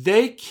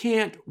they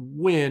can't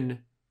win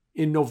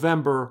in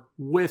November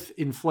with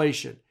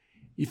inflation.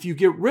 If you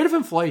get rid of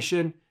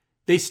inflation,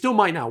 they still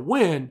might not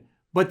win,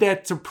 but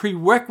that's a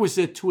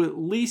prerequisite to at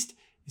least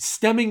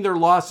stemming their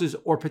losses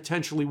or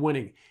potentially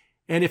winning.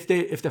 And if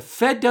the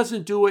Fed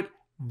doesn't do it,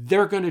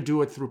 they're going to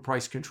do it through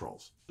price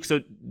controls. So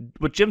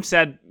what Jim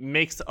said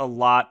makes a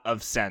lot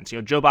of sense.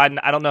 Joe Biden,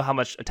 I don't know how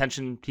much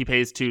attention he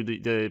pays to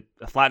the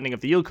flattening of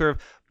the yield curve,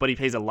 but he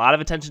pays a lot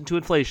of attention to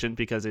inflation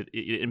because it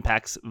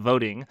impacts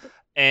voting.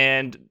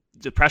 And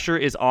the pressure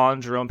is on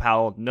Jerome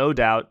Powell, no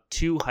doubt,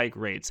 to hike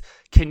rates.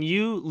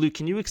 Luke,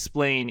 can you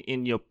explain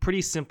in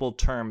pretty simple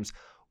terms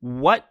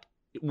what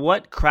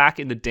what crack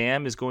in the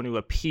dam is going to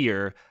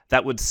appear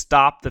that would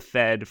stop the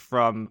Fed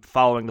from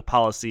following the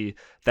policy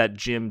that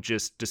Jim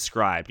just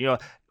described?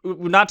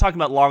 We're not talking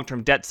about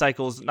long-term debt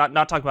cycles, not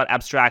talking about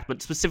abstract,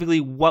 but specifically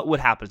what would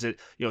happen? Is it,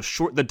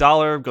 short, the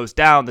dollar goes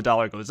down, the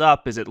dollar goes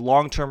up? Is it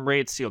long-term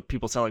rates,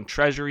 people selling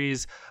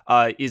treasuries?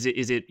 Is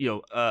it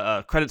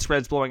credit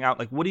spreads blowing out?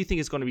 Like, what do you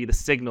think is going to be the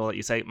signal that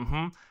you say,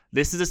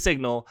 this is a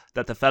signal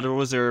that the Federal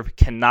Reserve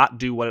cannot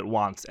do what it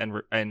wants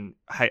and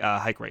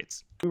hike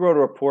rates? We wrote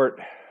a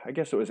report, I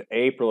guess it was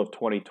April of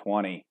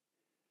 2020,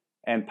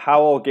 and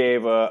Powell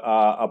gave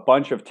a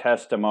bunch of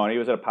testimony. It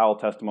was at a Powell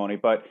testimony,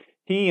 but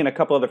he and a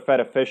couple other Fed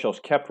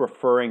officials kept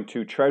referring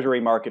to Treasury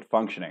market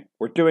functioning.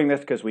 We're doing this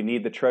because we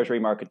need the Treasury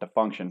market to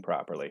function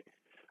properly.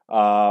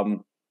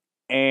 And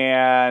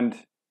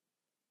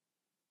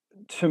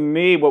to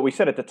me, what we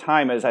said at the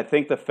time is I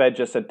think the Fed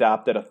just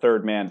adopted a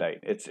third mandate.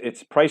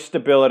 It's price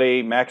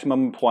stability,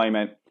 maximum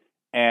employment,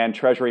 and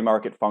Treasury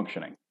market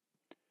functioning.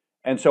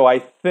 And so I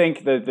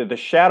think the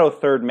shadow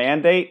third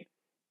mandate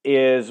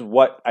is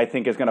what I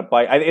think is going to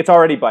bite. It's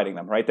already biting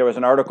them, right? There was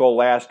an article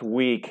last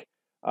week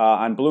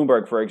on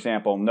Bloomberg, for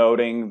example,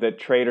 noting that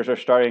traders are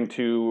starting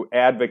to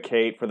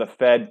advocate for the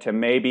Fed to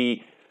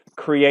maybe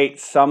create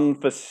some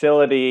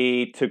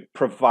facility to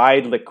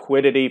provide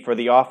liquidity for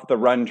the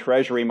off-the-run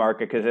Treasury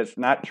market because it's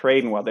not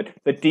trading well.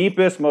 The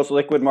deepest, most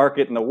liquid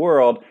market in the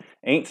world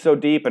ain't so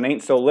deep and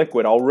ain't so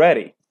liquid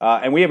already.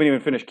 And we haven't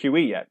even finished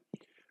QE yet.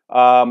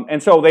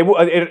 And so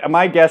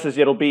my guess is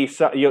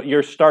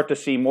you'll start to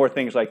see more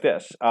things like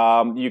this.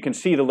 You can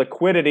see the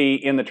liquidity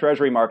in the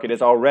Treasury market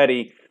is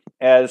already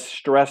as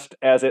stressed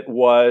as it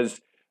was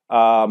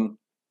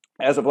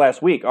as of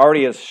last week,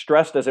 already as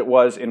stressed as it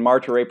was in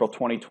March or April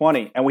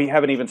 2020, and we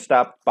haven't even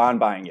stopped bond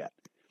buying yet.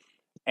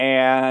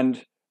 And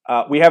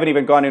we haven't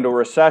even gone into a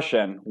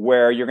recession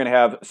where you're going to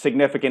have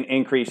significant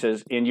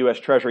increases in U.S.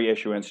 Treasury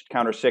issuance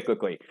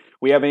countercyclically.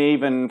 We haven't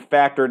even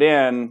factored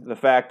in the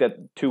fact that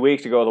 2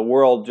 weeks ago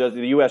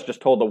the U.S.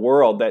 just told the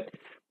world that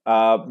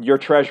your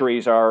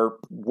treasuries are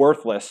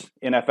worthless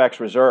in FX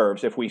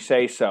reserves if we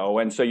say so,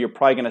 and so you're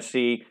probably going to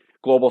see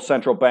global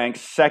central banks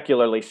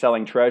secularly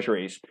selling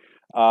treasuries.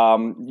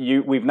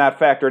 We've not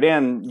factored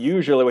in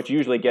what you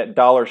usually get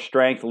dollar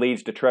strength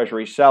leads to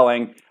treasury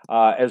selling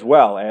as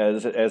well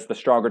as the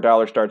stronger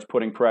dollar starts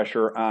putting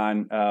pressure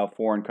on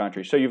foreign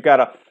countries. So you've got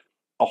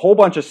a whole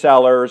bunch of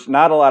sellers,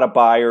 not a lot of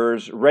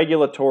buyers.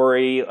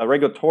 Regulatorily,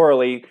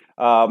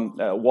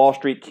 Wall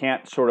Street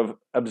can't sort of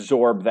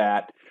absorb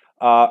that.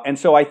 And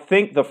so I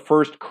think the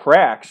first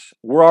cracks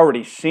we're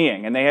already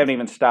seeing, and they haven't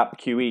even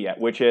stopped QE yet,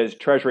 which is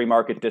Treasury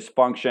market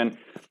dysfunction.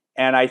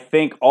 And I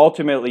think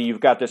ultimately you've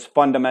got this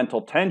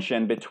fundamental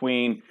tension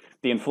between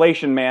the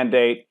inflation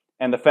mandate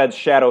and the Fed's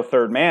shadow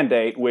third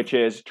mandate, which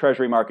is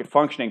Treasury market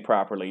functioning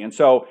properly. And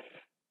so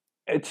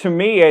to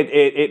me,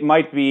 it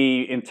might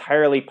be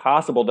entirely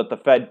possible that the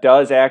Fed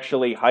does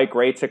actually hike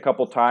rates a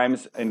couple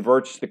times,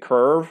 inverts the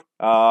curve,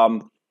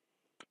 stops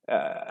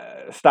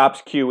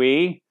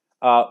QE,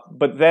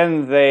 but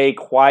then they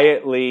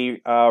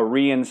quietly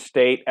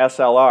reinstate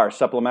SLR,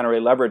 supplementary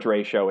leverage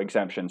ratio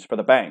exemptions for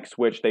the banks,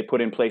 which they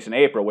put in place in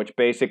April, which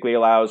basically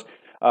allows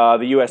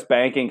the U.S.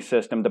 banking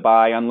system to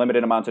buy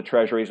unlimited amounts of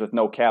treasuries with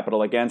no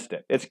capital against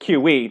it. It's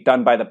QE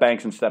done by the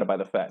banks instead of by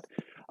the Fed.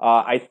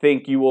 I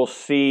think you will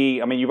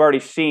see, you've already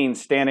seen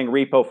standing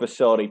repo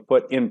facility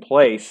put in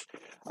place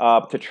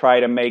to try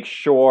to make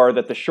sure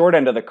that the short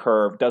end of the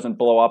curve doesn't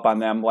blow up on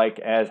them like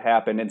as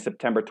happened in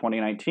September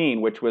 2019,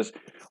 which was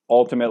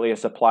ultimately a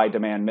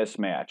supply-demand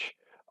mismatch.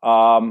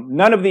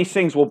 None of these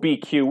things will be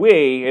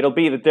QE. It'll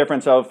be the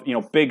difference of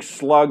big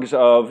slugs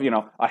of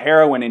a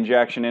heroin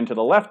injection into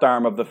the left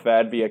arm of the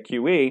Fed via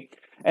QE,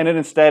 and then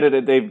instead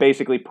they've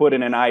basically put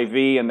in an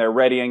IV and they're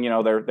readying,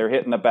 they're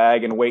hitting the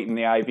bag and waiting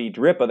the IV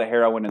drip of the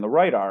heroin in the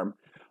right arm.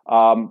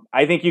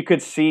 I think you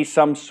could see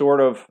some sort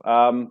of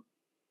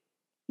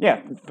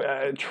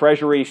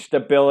Treasury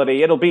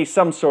stability. It'll be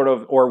some sort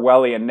of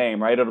Orwellian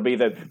name, right? It'll be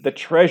the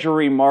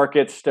Treasury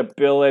market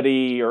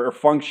stability or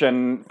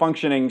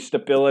functioning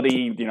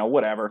stability,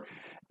 whatever.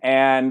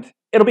 And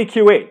it'll be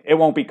QE. It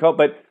won't be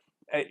but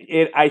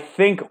I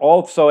think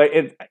also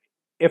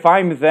if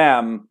I'm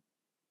them,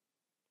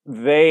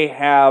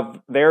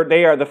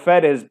 the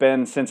Fed has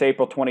been since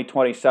April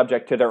 2020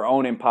 subject to their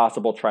own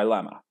impossible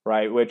trilemma,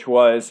 right? Which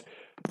was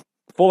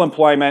full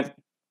employment,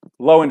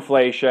 low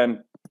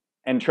inflation,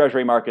 and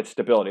Treasury market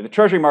stability. The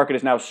Treasury market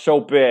is now so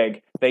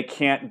big they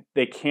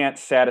can't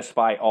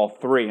satisfy all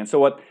three. And so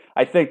what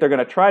I think they're going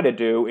to try to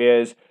do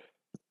is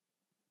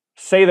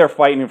say they're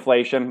fighting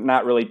inflation,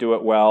 not really do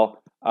it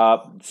well.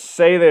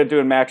 Say they're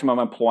doing maximum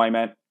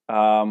employment,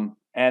 and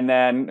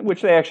then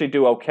which they actually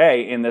do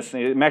okay in this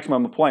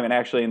maximum employment.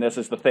 Actually, in this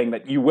is the thing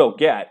that you will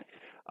get.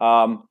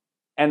 And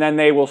then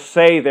they will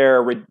say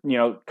they're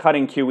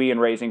cutting QE and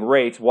raising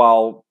rates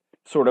while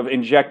sort of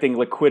injecting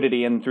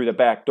liquidity in through the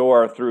back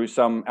door through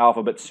some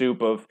alphabet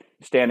soup of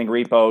standing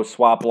repo,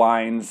 swap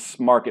lines,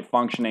 market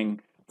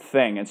functioning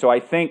thing. And so I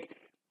think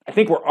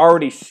we're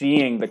already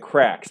seeing the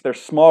cracks. They're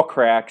small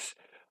cracks,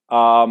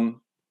 but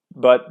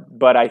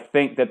I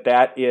think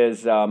that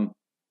is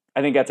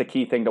I think that's a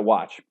key thing to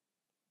watch.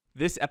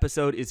 This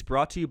episode is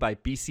brought to you by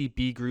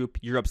BCB Group,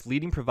 Europe's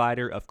leading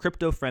provider of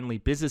crypto-friendly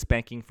business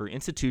banking for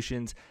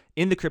institutions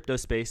in the crypto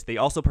space. They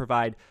also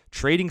provide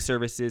trading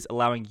services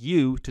allowing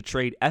you to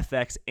trade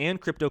FX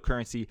and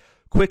cryptocurrency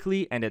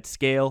quickly and at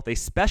scale. They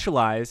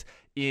specialize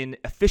in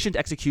efficient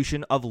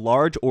execution of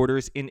large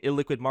orders in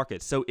illiquid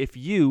markets. So if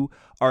you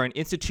are an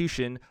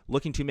institution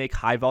looking to make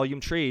high volume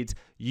trades,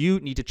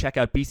 you need to check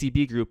out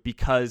BCB Group,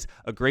 because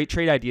a great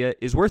trade idea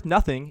is worth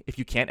nothing if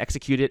you can't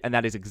execute it. And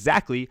that is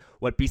exactly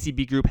what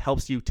BCB Group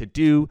helps you to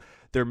do.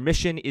 Their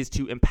mission is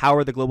to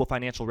empower the global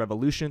financial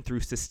revolution through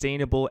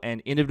sustainable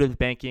and innovative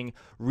banking.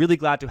 Really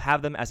glad to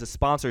have them as a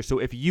sponsor. So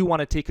if you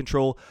want to take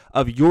control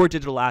of your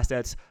digital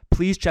assets,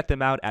 please check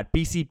them out at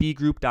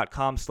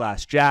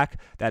bcbgroup.com/Jack.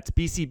 That's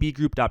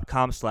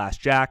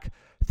bcbgroup.com/Jack.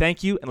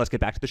 Thank you, and let's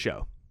get back to the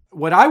show.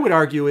 What I would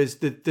argue is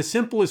that the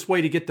simplest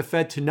way to get the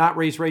Fed to not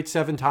raise rates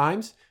 7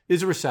 times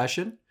is a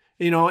recession,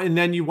 and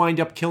then you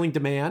wind up killing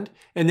demand,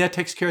 and that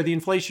takes care of the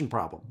inflation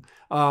problem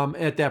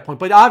at that point.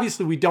 But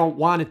obviously, we don't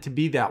want it to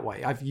be that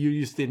way. I've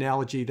used the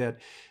analogy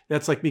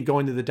that's like me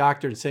going to the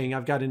doctor and saying,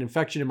 I've got an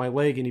infection in my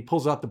leg, and he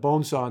pulls out the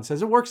bone saw and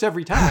says, it works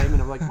every time.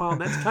 And I'm like, well,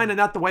 that's kind of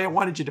not the way I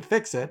wanted you to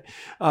fix it.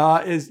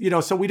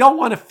 So we don't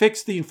want to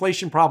fix the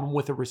inflation problem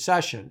with a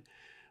recession.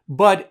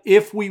 But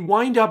if we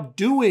wind up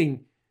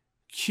doing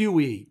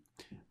QE,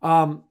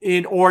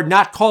 or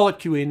not call it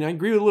QE, and I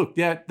agree with Luke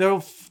that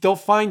they'll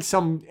find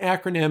some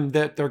acronym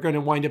that they're going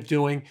to wind up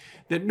doing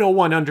that no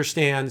one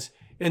understands,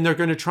 and they're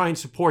going to try and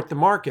support the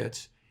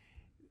markets.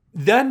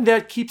 Then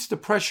that keeps the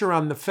pressure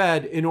on the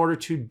Fed in order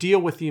to deal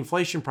with the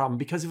inflation problem.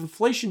 Because if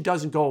inflation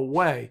doesn't go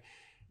away,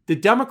 the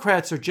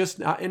Democrats are just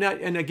not,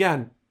 and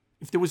again,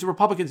 if there was the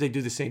Republicans, they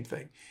do the same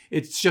thing.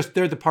 It's just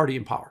they're the party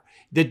in power.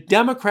 The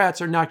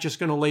Democrats are not just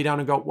going to lay down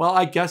and go, well,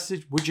 I guess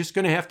we're just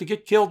going to have to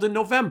get killed in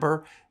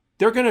November.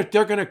 They're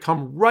gonna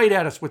come right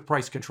at us with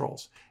price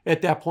controls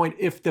at that point.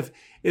 At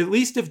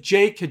least if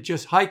Jay could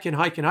just hike and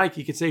hike and hike,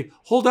 he could say,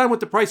 hold on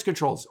with the price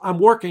controls. I'm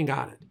working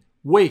on it.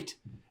 Wait,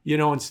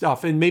 and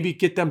stuff, and maybe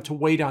get them to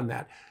wait on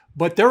that.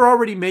 But they're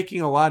already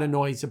making a lot of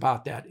noise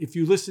about that. If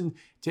you listen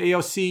to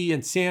AOC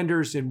and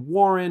Sanders and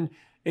Warren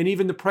and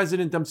even the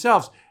president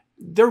themselves,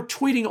 they're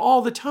tweeting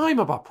all the time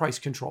about price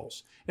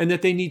controls and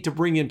that they need to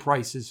bring in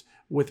prices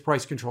with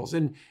price controls.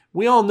 And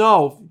we all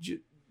know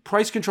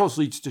price controls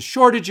leads to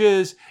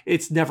shortages.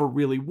 It's never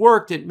really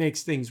worked. It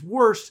makes things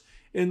worse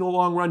in the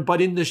long run. But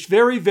in this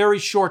very, very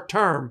short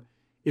term,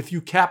 if you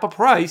cap a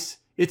price,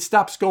 it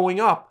stops going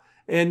up.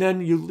 And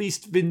then you, at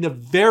least in the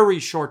very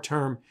short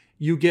term,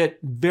 you get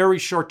very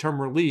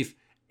short-term relief.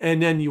 And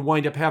then you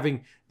wind up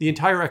having the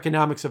entire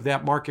economics of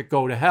that market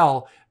go to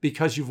hell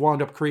because you've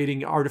wound up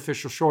creating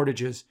artificial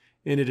shortages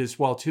in it as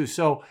well, too.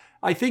 So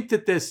I think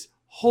that this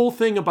whole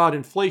thing about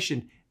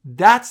inflation,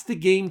 that's the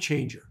game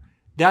changer.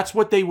 That's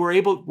why they were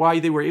able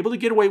to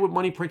get away with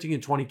money printing in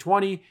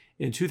 2020,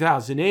 in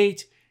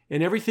 2008,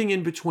 and everything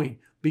in between.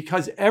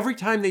 Because every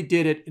time they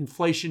did it,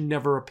 inflation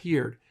never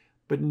appeared.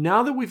 But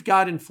now that we've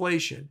got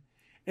inflation,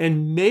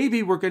 and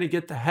maybe we're going to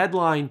get the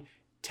headline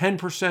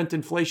 10%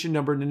 inflation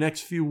number in the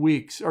next few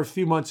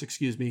months,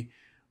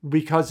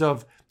 because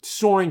of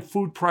soaring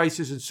food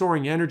prices and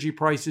soaring energy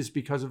prices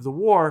because of the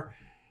war,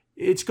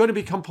 it's going to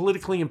become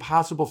politically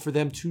impossible for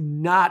them to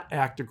not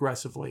act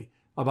aggressively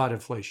about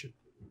inflation.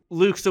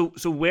 Luke, so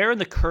where in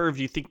the curve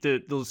do you think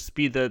there'll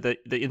be the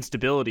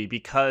instability?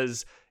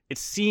 Because it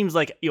seems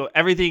like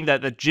everything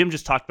that Jim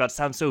just talked about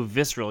sounds so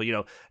visceral.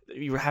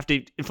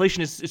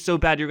 Inflation is so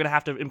bad you're going to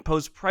have to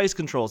impose price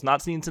controls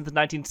not seen since the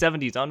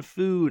 1970s on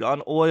food,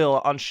 on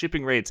oil, on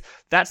shipping rates.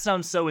 That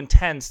sounds so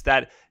intense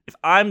that if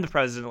I'm the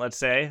president, let's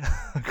say,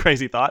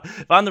 crazy thought,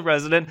 if I'm the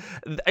president,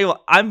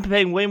 I'm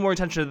paying way more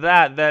attention to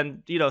that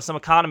than some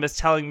economists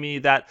telling me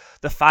that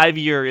the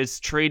 5-year is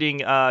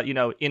trading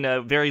in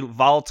a very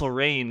volatile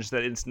range,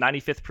 that it's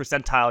 95th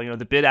percentile.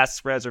 The bid-ask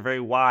spreads are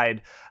very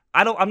wide.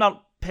 I'm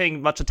not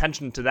paying much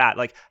attention to that.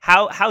 Like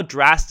how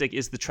drastic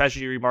is the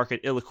treasury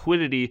market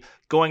illiquidity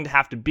going to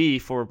have to be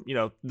for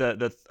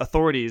the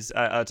authorities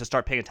to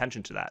start paying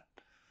attention to that?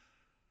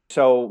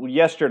 So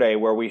yesterday,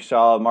 where we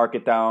saw the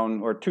market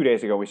down, or 2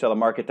 days ago, we saw the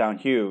market down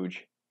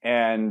huge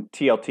and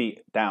TLT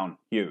down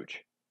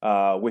huge,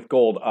 with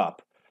gold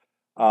up.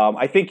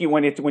 I think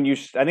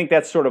I think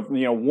that's sort of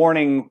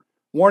warning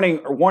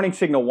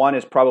signal 1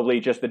 is probably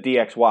just the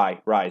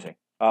DXY rising.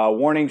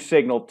 Warning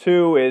signal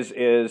 2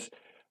 is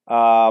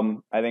I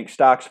think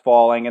stocks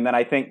falling, and then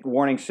I think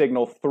warning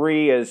signal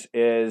 3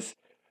 is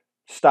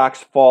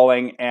stocks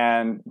falling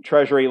and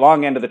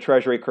long end of the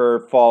treasury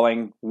curve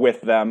falling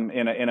with them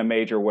in a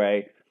major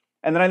way.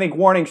 And then I think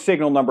warning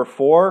signal number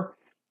 4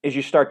 is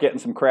you start getting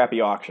some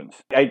crappy auctions.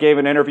 I gave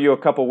an interview a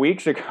couple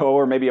weeks ago,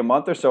 or maybe a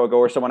month or so ago,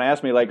 where someone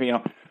asked me,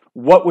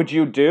 what would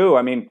you do?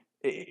 I mean,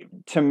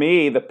 to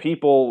me, the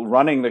people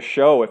running the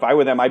show, if I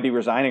were them, I'd be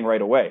resigning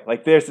right away.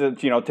 Like there's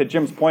to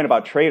Jim's point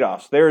about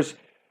trade-offs, there's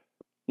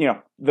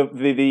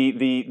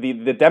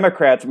the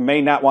Democrats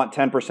may not want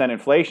 10%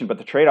 inflation, but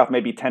the trade-off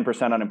may be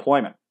 10%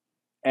 unemployment.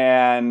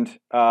 And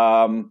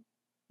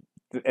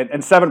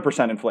and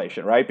 7%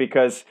 inflation, right?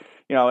 Because,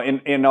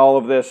 in all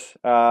of this,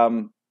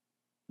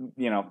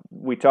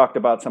 we talked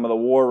about some of the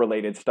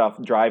war-related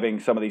stuff driving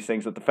some of these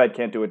things that the Fed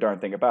can't do a darn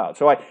thing about.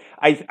 So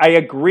I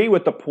agree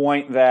with the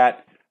point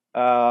that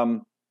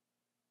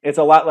it's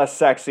a lot less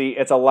sexy.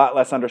 It's a lot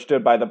less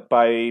understood by the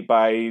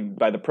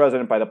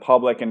president, by the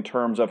public, in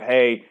terms of,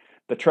 hey,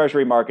 the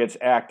Treasury market's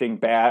acting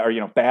bad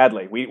or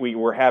badly.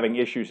 We're having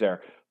issues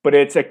there, but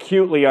it's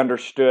acutely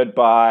understood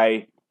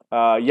by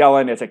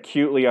Yellen. It's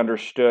acutely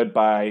understood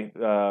by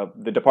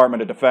the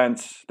Department of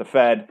Defense, the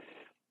Fed,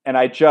 and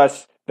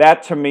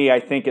that to me, I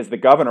think, is the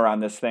governor on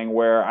this thing,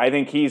 where I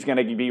think he's going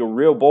to be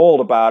real bold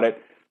about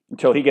it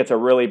until he gets a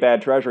really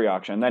bad Treasury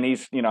auction. Then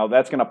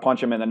that's going to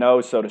punch him in the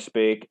nose, so to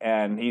speak,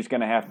 and he's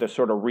going to have to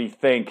sort of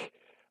rethink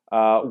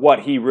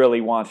what he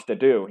really wants to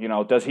do.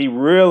 Does he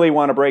really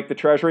want to break the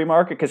Treasury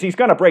market? Because he's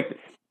going to break.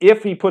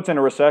 If he puts in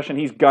a recession,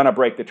 he's going to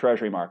break the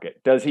Treasury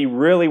market. Does he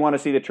really want to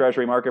see the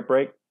Treasury market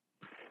break?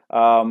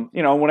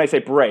 When I say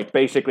break,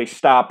 basically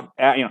stop.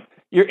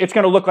 It's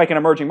going to look like an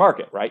emerging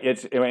market, right?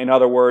 In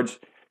other words,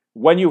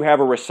 when you have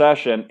a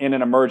recession in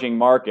an emerging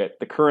market,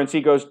 the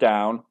currency goes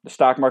down, the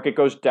stock market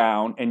goes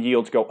down, and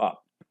yields go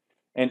up.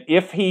 And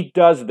if he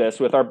does this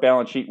with our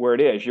balance sheet where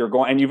it is,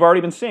 and you've already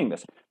been seeing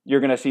this,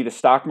 you're going to see the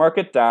stock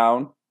market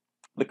down,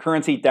 the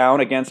currency down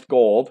against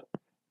gold,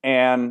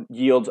 and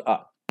yields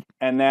up.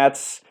 And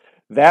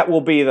that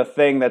will be the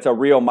thing that's a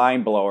real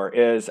mind blower.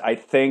 Is I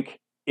think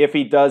if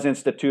he does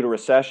institute a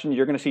recession,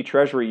 you're going to see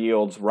Treasury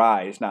yields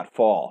rise, not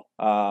fall,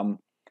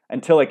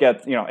 until it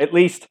gets, at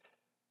least.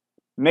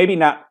 Maybe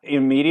not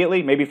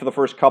immediately, maybe for the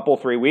first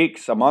 3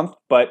 weeks, a month,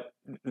 but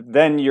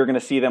then you're going to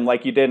see them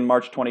like you did in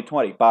March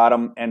 2020,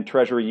 bottom and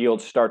Treasury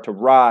yields start to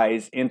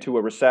rise into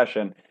a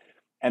recession.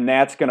 And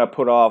that's going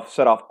to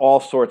set off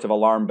all sorts of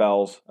alarm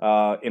bells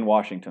in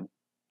Washington.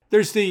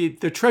 There's the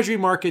Treasury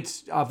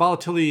markets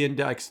volatility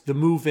index, the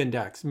MOVE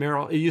index.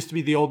 It used to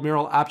be the old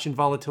Merrill Option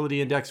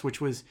Volatility Index, which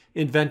was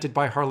invented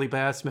by Harley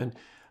Bassman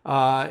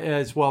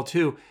as well,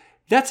 too.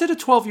 That's at a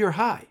 12-year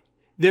high.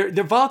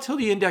 The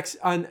volatility index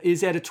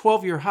is at a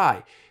 12-year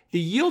high. The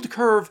yield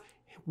curve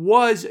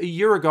was a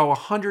year ago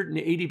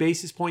 180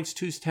 basis points,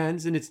 2s,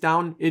 10s, and it's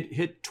down. It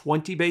hit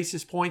 20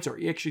 basis points, or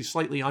actually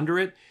slightly under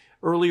it,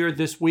 earlier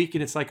this week,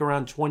 and it's like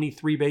around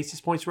 23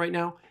 basis points right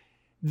now.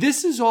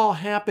 This is all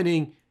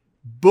happening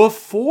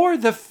before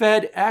the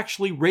Fed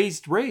actually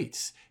raised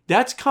rates.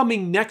 That's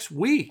coming next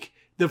week,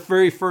 the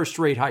very first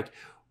rate hike.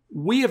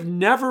 We have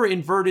never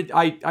inverted.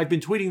 I've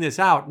been tweeting this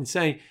out and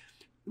saying,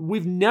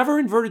 we've never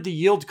inverted the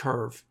yield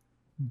curve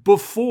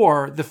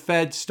before the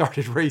Fed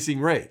started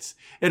raising rates.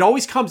 It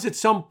always comes at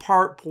some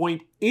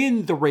point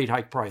in the rate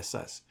hike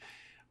process.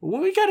 Well,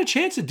 we got a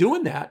chance of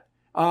doing that.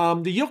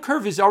 The yield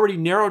curve has already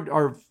narrowed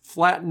or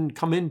flattened,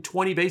 come in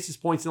 20 basis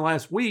points in the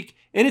last week,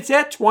 and it's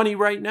at 20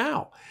 right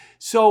now.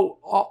 So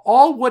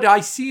all what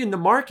I see in the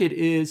market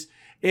is,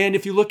 and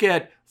if you look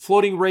at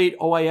floating rate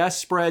OIS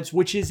spreads,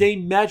 which is a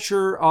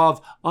measure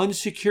of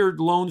unsecured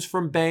loans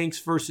from banks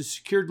versus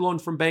secured loan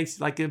from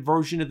banks, like a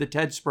version of the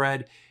TED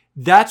spread,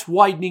 that's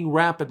widening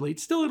rapidly.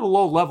 It's still at a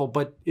low level,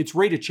 but its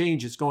rate of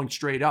change is going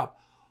straight up.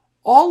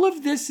 All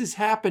of this is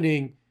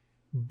happening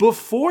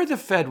before the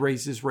Fed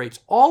raises rates.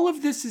 All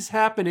of this is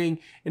happening,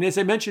 and as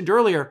I mentioned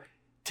earlier,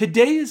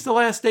 today is the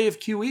last day of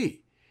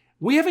QE.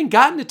 We haven't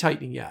gotten to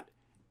tightening yet,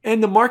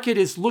 and the market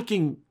is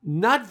looking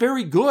not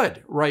very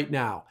good right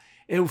now.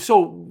 And so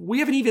we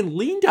haven't even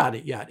leaned on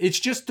it yet. It's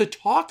just the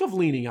talk of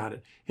leaning on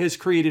it has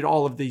created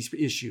all of these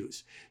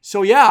issues.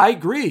 So yeah, I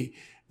agree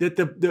that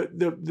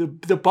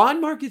the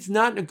bond market's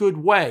not in a good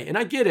way. And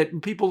I get it.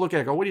 And people look at it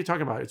and go, what are you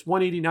talking about? It's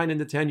 189 in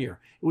the 10-year.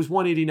 It was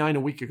 189 a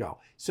week ago.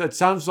 So it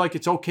sounds like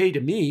it's okay to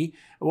me.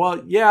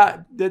 Well,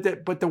 yeah,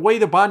 but the way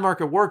the bond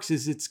market works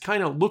is it's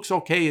kind of looks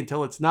okay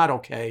until it's not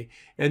okay.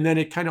 And then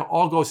it kind of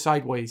all goes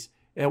sideways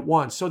at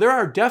once. So there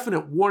are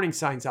definite warning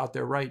signs out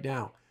there right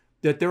now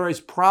that there is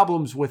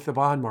problems with the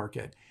bond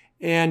market.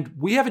 And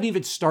we haven't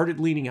even started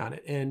leaning on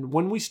it. And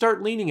when we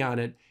start leaning on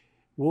it,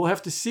 we'll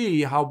have to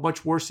see how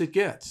much worse it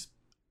gets.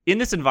 In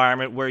this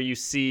environment where you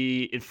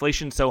see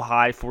inflation so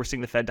high, forcing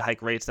the Fed to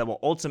hike rates that will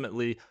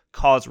ultimately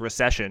cause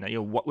recession,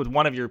 with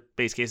one of your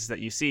base cases that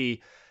you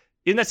see,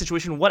 in that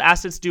situation, what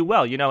assets do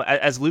well?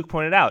 As Luke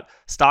pointed out,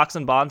 stocks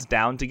and bonds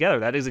down together.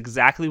 That is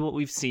exactly what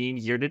we've seen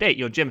year to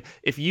date. Jim,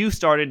 if you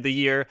started the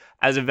year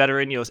as a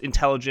veteran,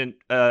 intelligent,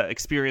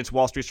 experienced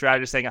Wall Street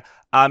strategist saying,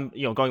 I'm,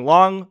 going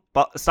long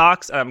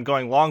stocks and I'm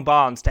going long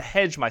bonds to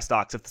hedge my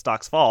stocks if the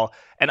stocks fall,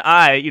 and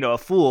I, a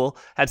fool,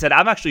 had said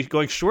I'm actually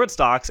going short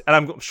stocks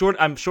and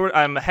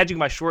I'm hedging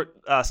my short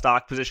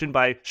stock position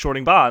by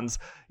shorting bonds.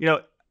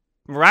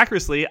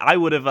 Miraculously, I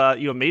would have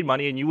made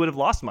money and you would have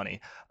lost money,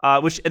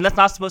 and that's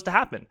not supposed to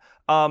happen.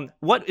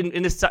 What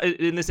in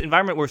this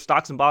environment where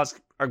stocks and bonds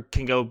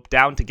can go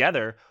down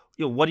together,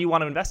 what do you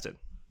want to invest in?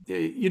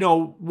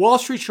 Wall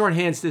Street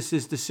shorthands this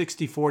is the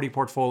 60-40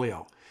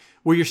 portfolio,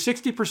 where you're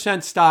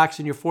 60% stocks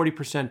and you're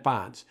 40%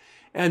 bonds.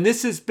 And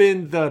this has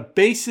been the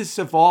basis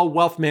of all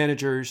wealth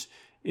managers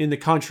in the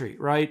country,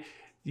 right?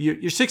 You're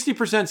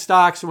 60%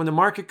 stocks, and when the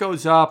market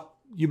goes up,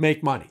 you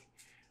make money.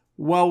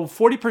 Well,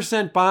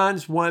 40%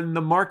 bonds, when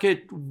the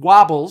market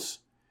wobbles,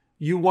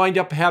 you wind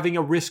up having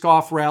a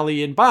risk-off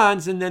rally in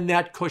bonds, and then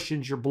that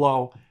cushions your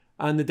blow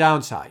on the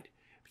downside.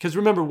 Because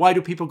remember, why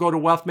do people go to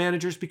wealth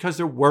managers? Because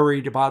they're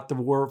worried about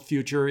the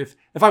future. If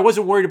I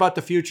wasn't worried about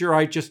the future,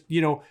 I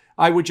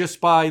would just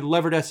buy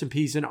levered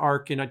S&Ps and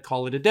ARK and I'd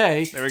call it a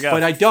day. There we go.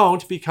 But I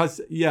don't because,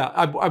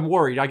 I'm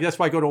worried. That's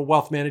why I go to a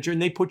wealth manager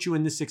and they put you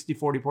in the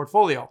 60-40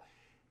 portfolio.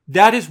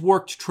 That has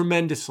worked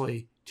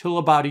tremendously till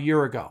about a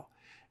year ago.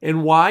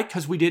 And why?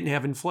 Because we didn't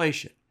have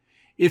inflation.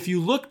 If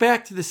you look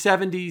back to the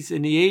 70s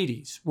and the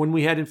 80s when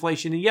we had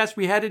inflation, and yes,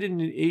 we had it in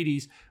the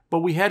 80s, but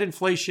we had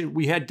inflation,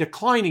 we had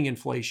declining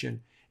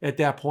inflation at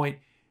that point,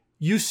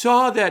 you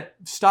saw that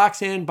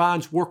stocks and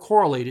bonds were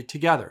correlated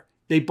together.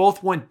 They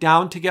both went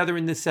down together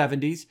in the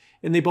 70s,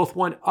 and they both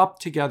went up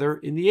together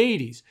in the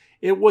 80s.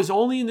 It was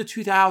only in the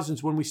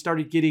 2000s when we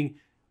started getting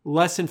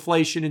less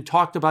inflation and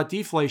talked about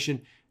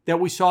deflation that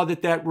we saw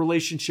that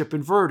relationship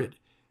inverted.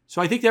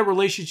 So I think that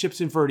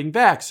relationship's inverting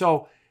back.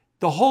 So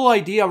the whole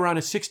idea around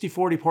a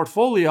 60-40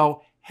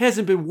 portfolio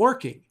hasn't been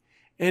working.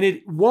 And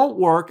it won't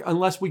work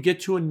unless we get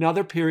to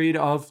another period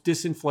of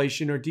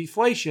disinflation or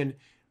deflation.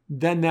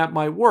 Then that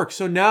might work.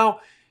 So now,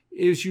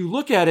 as you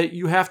look at it,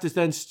 you have to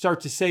then start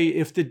to say,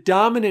 if the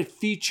dominant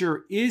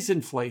feature is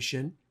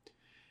inflation,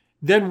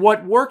 then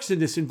what works in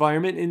this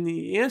environment? And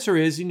the answer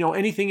is,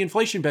 anything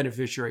inflation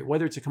beneficiary,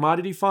 whether it's a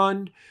commodity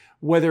fund,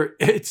 whether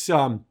it's,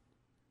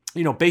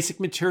 basic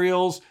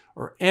materials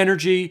or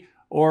energy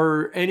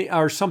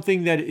or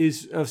something that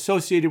is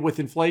associated with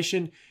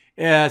inflation.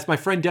 As my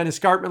friend Dennis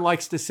Gartman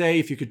likes to say,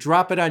 if you could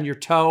drop it on your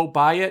toe,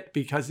 buy it,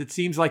 because it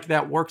seems like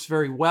that works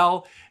very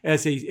well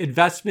as an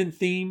investment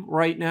theme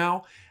right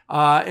now.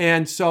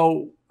 And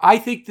so I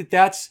think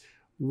that's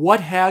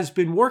what has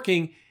been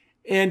working.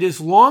 And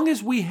as long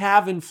as we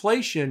have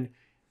inflation,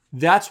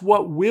 that's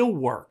what will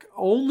work.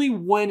 Only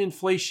when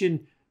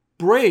inflation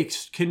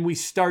breaks can we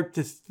start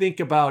to think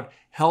about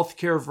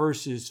healthcare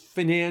versus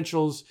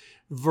financials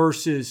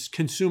versus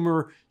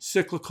consumer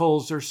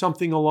cyclicals or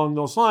something along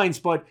those lines.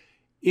 But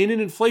in an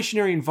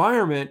inflationary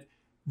environment,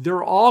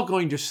 they're all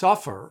going to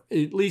suffer,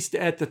 at least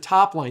at the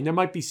top line. There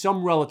might be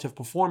some relative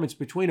performance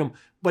between them,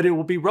 but it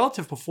will be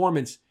relative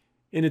performance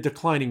in a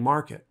declining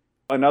market.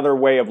 Another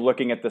way of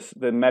looking at this,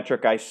 the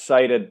metric I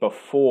cited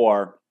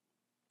before,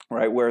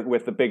 right, where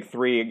with the big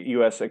three,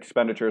 U.S.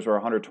 expenditures are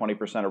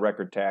 120% of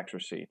record tax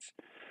receipts.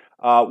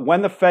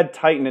 When the Fed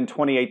tightened in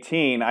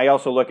 2018, I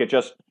also look at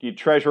just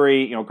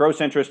Treasury, gross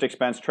interest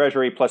expense,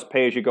 Treasury plus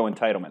pay-as-you-go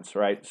entitlements,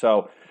 right?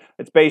 So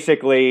it's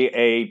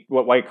basically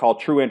what I call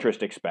true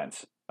interest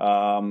expense.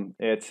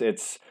 It's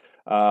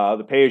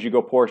the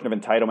pay-as-you-go portion of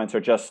entitlements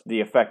are just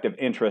the effective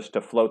interest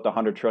to float the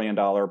 $100 trillion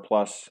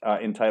plus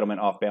entitlement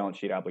off-balance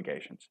sheet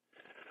obligations.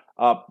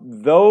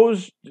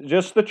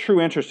 Just the true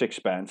interest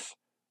expense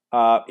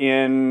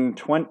in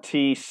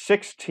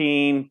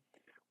 2016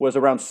 was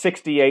around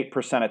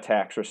 68% of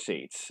tax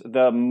receipts.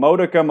 The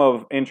modicum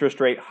of interest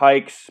rate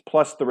hikes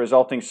plus the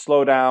resulting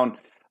slowdown,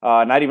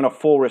 not even a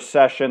full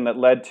recession that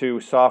led to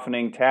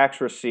softening tax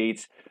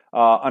receipts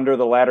under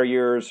the latter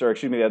years, or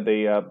excuse me,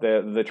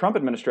 the Trump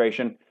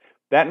administration,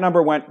 that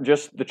number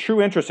the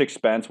true interest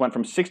expense went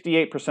from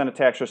 68% of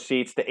tax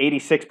receipts to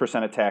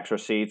 86% of tax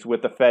receipts,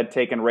 with the Fed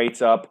taking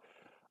rates up.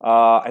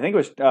 I think it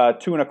was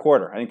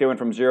 2.25. I think they went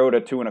from 0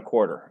 to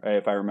 2.25,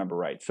 if I remember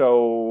right.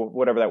 So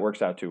whatever that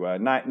works out to,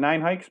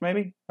 nine hikes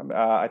maybe.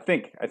 I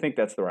think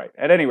that's the right.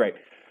 At any rate,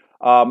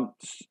 so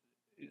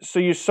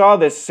you saw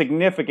this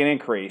significant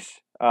increase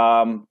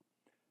in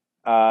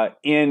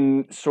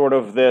sort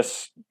of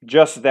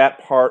just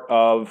that part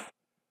of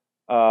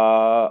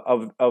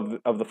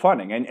the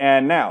funding,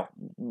 and now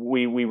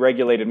we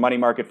regulated money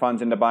market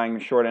funds into buying the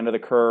short end of the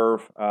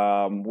curve.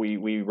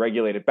 We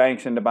regulated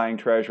banks into buying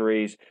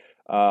treasuries.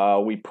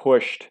 We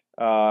pushed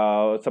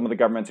some of the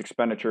government's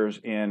expenditures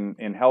in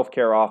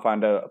healthcare off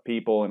onto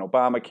people in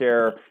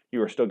Obamacare. You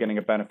were still getting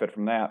a benefit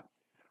from that.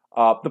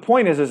 The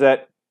point is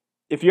that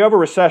if you have a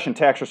recession,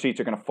 tax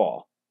receipts are going to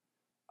fall.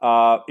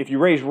 If you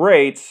raise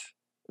rates,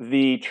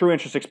 the true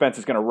interest expense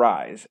is going to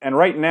rise. And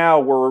right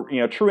now,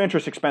 true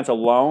interest expense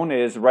alone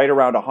is right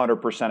around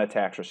 100% of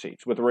tax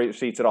receipts, with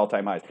receipts at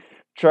all-time highs.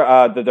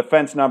 The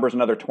defense number is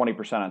another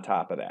 20% on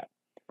top of that.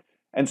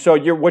 And so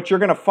what you're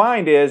going to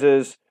find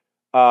is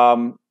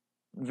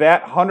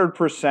that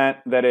 100%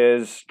 that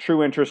is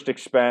true interest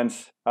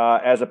expense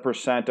as a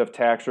percent of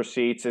tax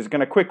receipts is going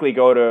to quickly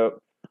go to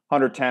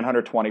 110,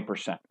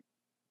 120%.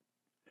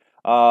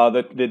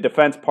 The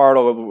defense part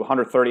will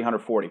 130,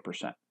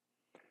 140%.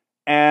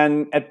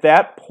 And at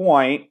that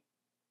point,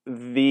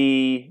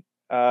 the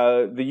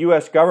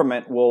U.S.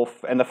 government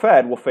and the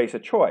Fed will face a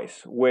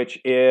choice,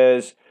 which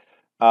is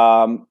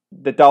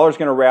the dollar is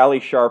going to rally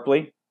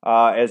sharply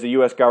as the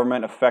U.S.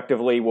 government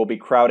effectively will be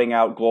crowding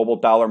out global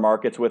dollar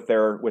markets with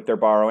their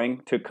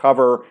borrowing to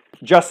cover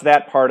just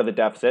that part of the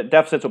deficit.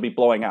 Deficits will be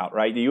blowing out,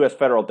 right? The U.S.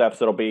 federal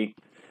deficit will be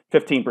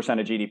 15%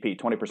 of GDP,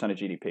 20% of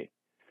GDP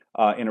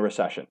in a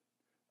recession.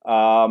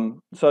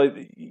 So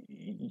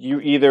you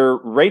either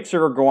rates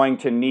are going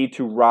to need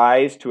to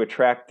rise to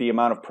attract the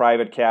amount of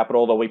private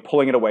capital. They'll be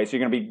pulling it away. So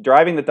you're going to be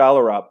driving the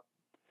dollar up.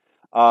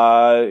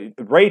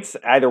 Rates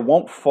either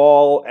won't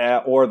fall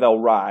or they'll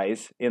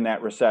rise in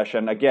that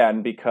recession,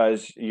 again,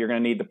 because you're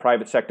going to need the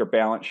private sector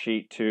balance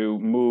sheet to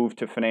move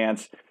to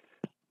finance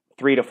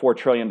 $3 to $4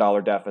 trillion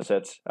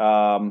deficits.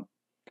 Or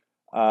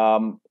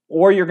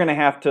you're going to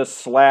have to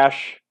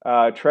slash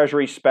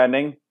Treasury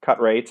spending,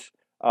 cut rates,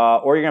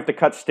 or you're going to have to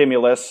cut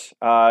stimulus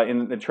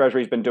in the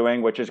Treasury's been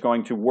doing, which is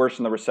going to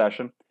worsen the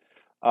recession,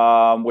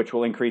 which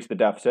will increase the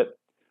deficit.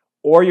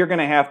 Or you're going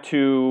to have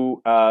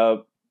to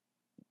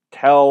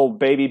tell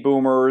baby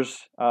boomers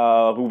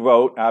who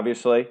vote,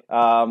 obviously,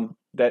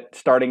 that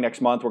starting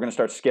next month, we're going to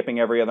start skipping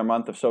every other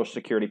month of Social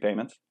Security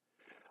payments.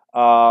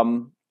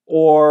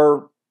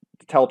 Or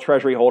tell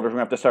Treasury holders we're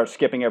going to have to start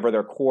skipping every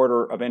other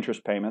quarter of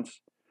interest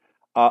payments.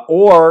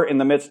 Or in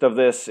the midst of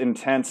this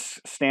intense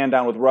stand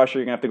down with Russia,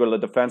 you're going to have to go to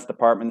the Defense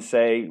Department and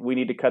say, we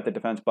need to cut the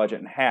defense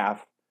budget in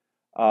half.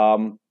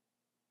 Or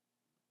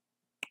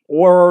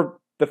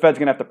the Fed's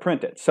going to have to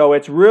print it. So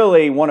it's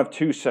really one of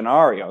two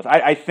scenarios.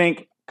 I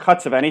think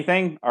cuts of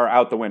anything are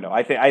out the window.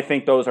 I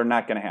think those are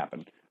not going to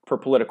happen for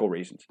political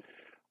reasons.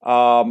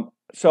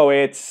 So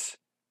it's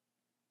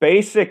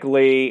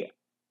basically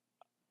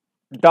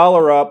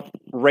dollar up,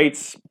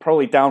 rates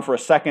probably down for a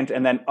second,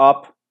 and then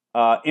up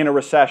in a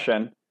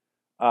recession.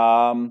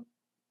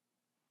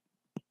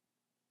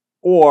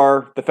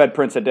 Or the Fed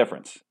prints a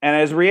difference. And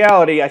as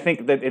reality, I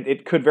think that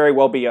it could very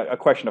well be a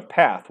question of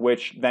path,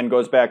 which then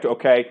goes back to,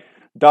 okay,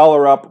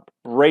 dollar up,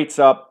 rates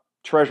up,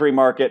 Treasury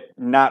market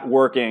not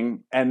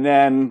working, and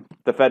then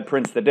the Fed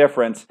prints the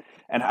difference,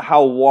 and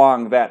how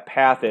long that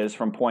path is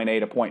from point A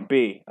to point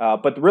B.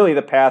 But really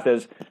the path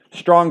is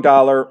strong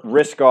dollar,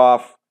 risk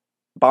off,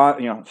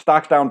 bond,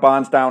 stocks down,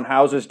 bonds down,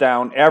 houses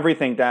down,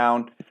 everything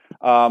down.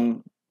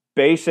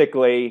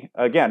 Basically,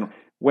 again,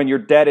 when your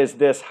debt is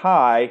this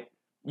high,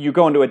 you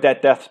go into a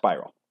debt death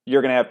spiral.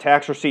 You're going to have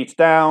tax receipts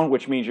down,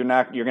 which means you're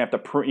going to have to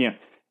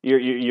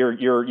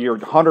your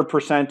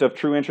 100% of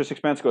true interest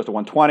expense goes to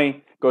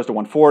 120, goes to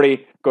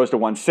 140, goes to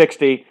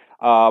 160.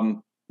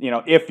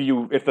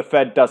 If the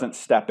Fed doesn't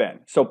step in.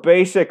 So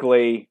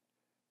basically,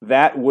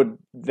 that would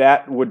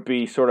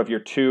be sort of your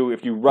two.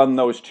 If you run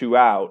those two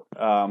out,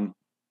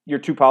 your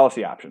two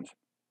policy options.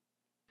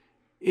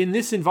 In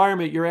this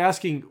environment, you're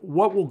asking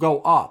what will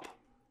go up,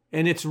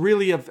 and it's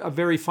really a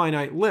very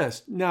finite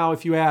list. Now,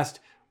 if you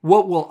asked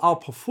what will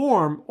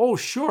outperform, oh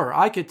sure,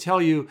 I could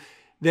tell you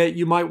that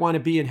you might want to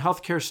be in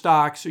healthcare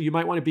stocks, or you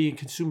might want to be in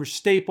consumer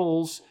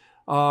staples,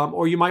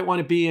 or you might want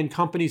to be in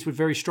companies with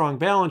very strong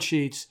balance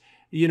sheets,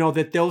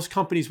 that those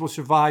companies will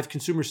survive.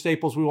 Consumer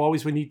staples, we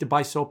always would need to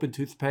buy soap and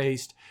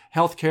toothpaste.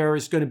 Healthcare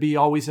is going to be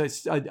always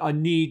a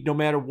need no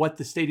matter what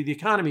the state of the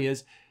economy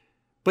is.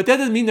 But that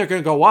doesn't mean they're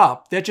going to go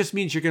up. That just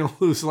means you're going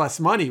to lose less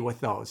money with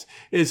those,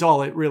 is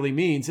all it really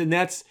means. And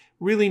that's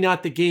really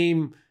not the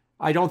game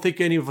I don't think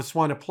any of us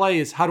want to play,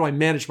 is how do I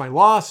manage my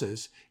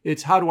losses?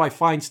 It's how do I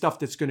find stuff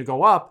that's going to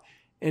go up?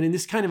 And in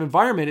this kind of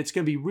environment, it's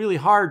going to be really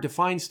hard to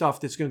find stuff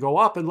that's going to go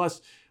up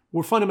unless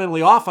we're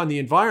fundamentally off on the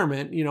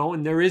environment,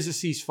 and there is a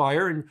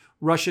ceasefire and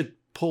Russia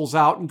pulls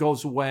out and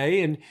goes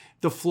away and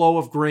the flow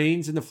of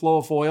grains and the flow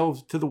of oil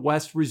to the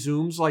West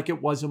resumes like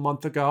it was a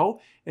month ago.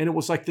 And it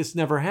was like this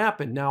never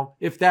happened. Now,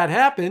 if that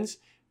happens,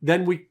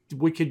 then we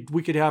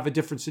could have a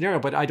different scenario,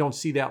 but I don't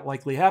see that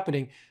likely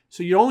happening.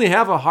 So you only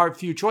have a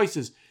few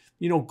choices,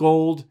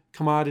 gold,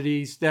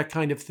 commodities, that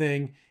kind of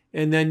thing.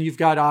 And then you've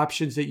got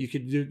options that you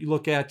could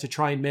look at to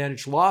try and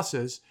manage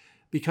losses,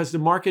 because the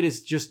market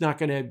is just not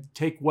going to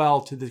take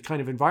well to the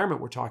kind of environment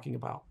we're talking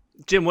about.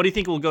 Jim, what do you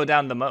think will go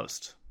down the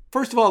most?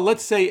 First of all,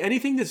 let's say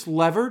anything that's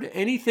levered,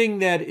 anything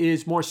that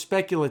is more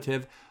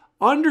speculative,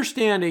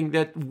 understanding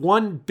that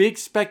one big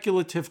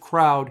speculative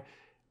crowd,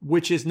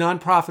 which is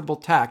non-profitable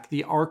tech,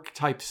 the ARK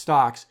type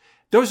stocks,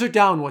 those are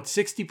down,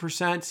 60%,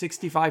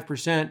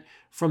 65%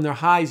 from their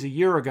highs a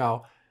year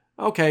ago.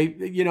 Okay,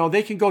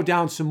 they can go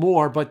down some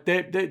more, but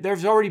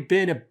there's already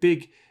been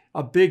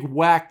a big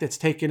whack that's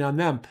taken on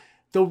them.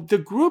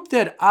 The group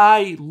that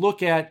I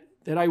look at,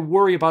 that I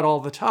worry about all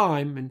the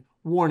time, and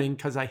warning,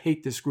 because I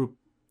hate this group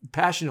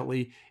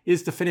passionately,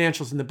 is the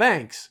financials and the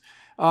banks.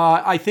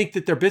 I think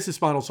that their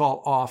business model's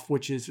all off,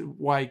 which is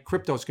why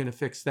crypto is going to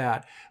fix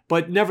that.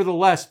 But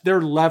nevertheless,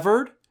 they're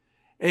levered,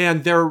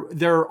 and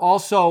they're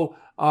also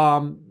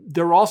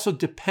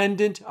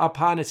dependent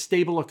upon a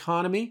stable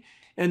economy,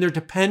 and they're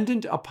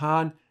dependent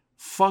upon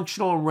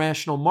functional and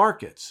rational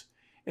markets.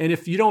 And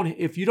if you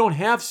don't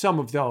have some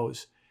of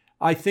those,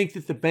 I think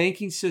that the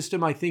banking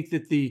system, I think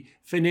that the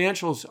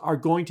financials are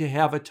going to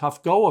have a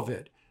tough go of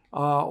it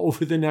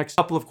over the next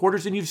couple of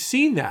quarters. And you've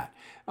seen that.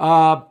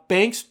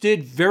 Banks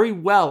did very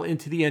well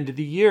into the end of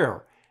the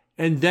year.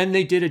 And then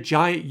they did a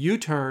giant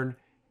U-turn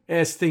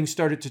as things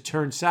started to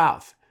turn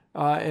south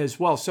as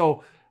well.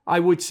 So I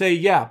would say,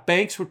 yeah,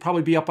 banks would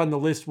probably be up on the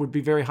list, would be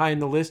very high on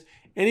the list.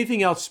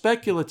 Anything else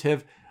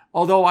speculative,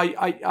 Although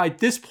I at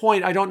this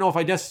point, I don't know if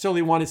I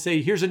necessarily want to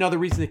say, here's another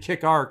reason to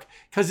kick ARK,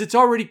 because it's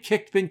already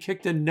been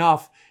kicked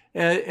enough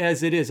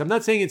as it is. I'm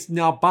not saying it's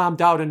now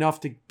bombed out enough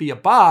to be a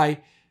buy,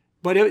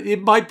 but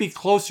it might be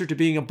closer to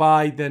being a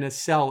buy than a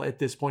sell at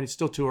this point. It's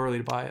still too early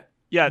to buy it.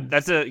 Yeah,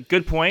 that's a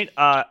good point.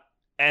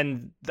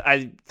 And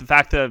the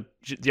fact that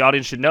the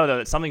audience should know, though,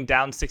 that something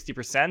down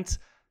 60%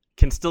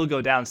 can still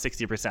go down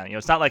 60%.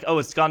 It's not like, oh,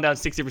 it's gone down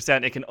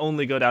 60%. It can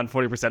only go down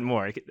 40%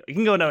 more. It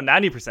can go down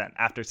 90%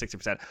 after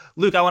 60%.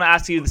 Luke, I want to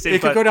ask you the same.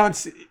 It could go down.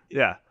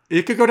 Yeah.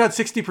 It could go down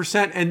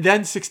 60% and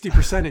then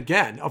 60%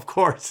 again, of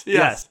course.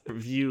 Yes.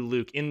 View,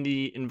 Luke, in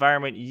the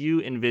environment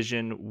you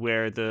envision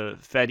where the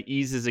Fed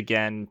eases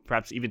again,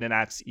 perhaps even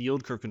enacts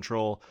yield curve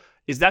control,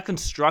 is that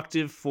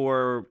constructive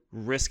for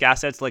risk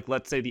assets like,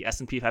 let's say, the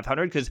S&P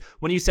 500? Because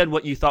when you said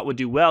what you thought would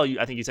do well,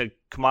 I think you said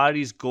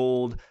commodities,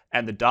 gold,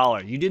 and the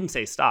dollar. You didn't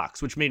say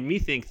stocks, which made me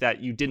think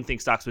that you didn't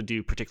think stocks would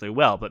do particularly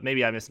well, but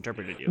maybe I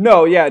misinterpreted you.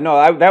 No,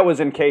 that was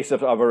in case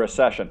of a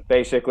recession.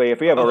 Basically, if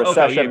we have a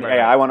recession, right.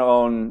 I want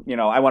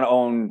to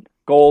own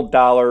gold,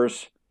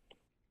 dollars.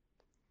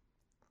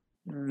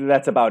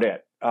 That's about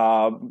it.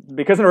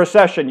 Because in a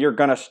recession, you're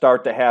going to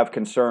start to have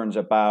concerns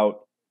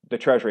about the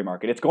Treasury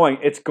market.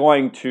 It's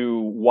going to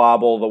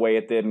wobble the way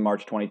it did in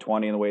March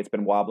 2020 and the way it's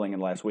been wobbling in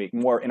the last week,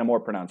 in a more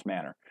pronounced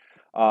manner.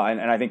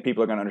 And I think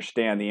people are going to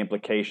understand the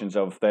implications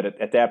of that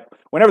at that.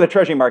 Whenever the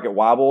Treasury market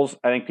wobbles,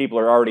 I think people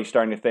are already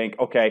starting to think,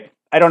 okay,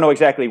 I don't know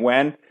exactly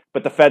when,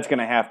 but the Fed's going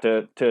to have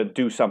to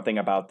do something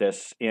about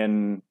this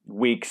in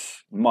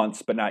weeks,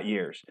 months, but not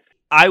years.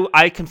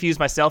 I confused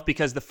myself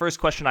because the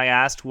first question I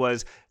asked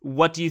was,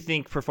 what do you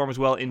think performs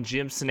well in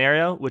Jim's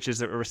scenario, which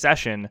is a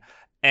recession?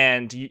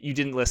 And you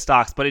didn't list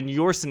stocks, but in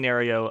your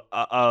scenario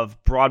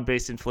of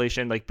broad-based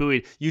inflation, like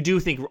buoyed, you do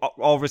think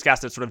all risk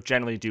assets sort of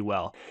generally do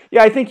well.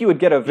 Yeah, I think you would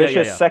get a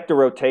vicious sector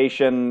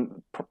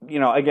rotation.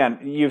 Again,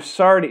 you've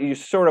sort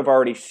of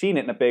already seen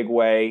it in a big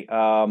way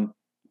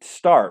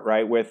start,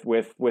 right, with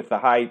the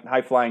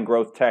high-flying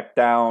growth tech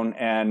down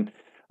and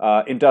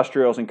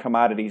industrials and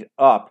commodities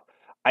up.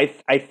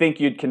 I think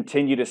you'd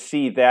continue to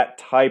see that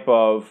type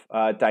of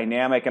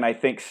dynamic, and I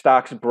think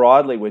stocks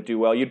broadly would do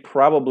well. You'd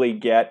probably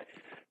get,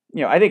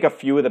 I think a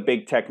few of the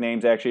big tech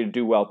names actually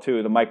do well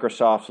too. The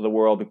Microsofts of the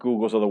world, the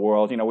Googles of the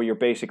world. Where you're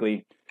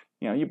basically,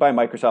 you buy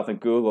Microsoft and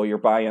Google, you're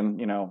buying,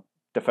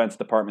 Defense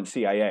Department,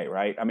 CIA,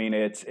 right? I mean,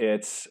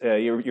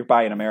 you're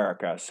buying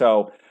America.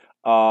 So,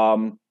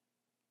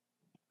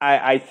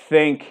 I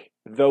think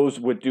those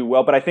would do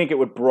well, but I think it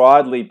would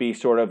broadly be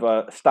sort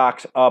of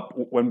stocks up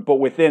but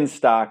within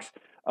stocks,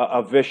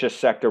 a vicious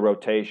sector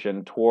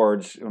rotation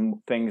towards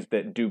things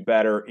that do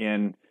better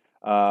in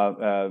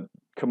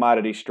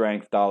commodity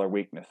strength, dollar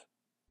weakness.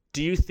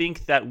 Do you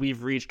think that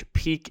we've reached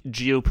peak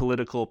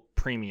geopolitical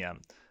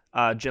premium?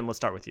 Jim, let's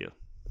start with you.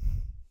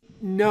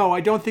 No, I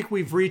don't think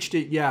we've reached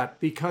it yet,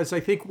 because I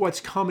think what's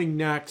coming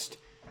next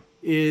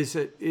is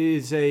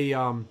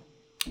a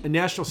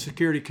national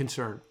security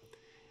concern.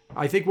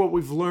 I think what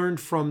we've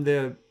learned from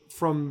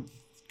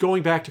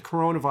going back to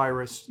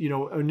coronavirus,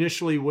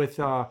 initially with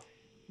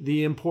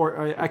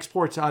the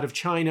exports out of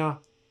China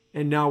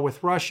and now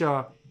with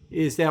Russia,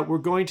 is that we're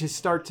going to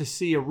start to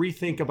see a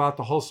rethink about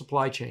the whole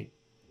supply chain.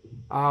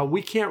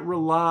 We can't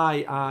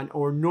rely on,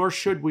 or nor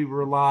should we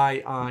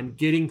rely on,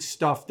 getting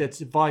stuff that's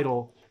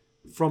vital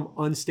from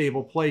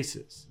unstable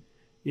places.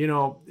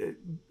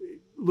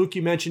 Luke,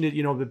 you mentioned it,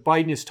 that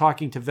Biden is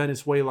talking to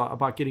Venezuela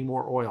about getting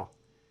more oil.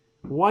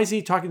 Why isn't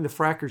he talking to the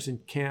frackers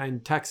in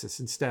Texas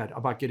instead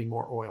about getting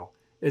more oil,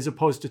 as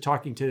opposed to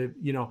talking to,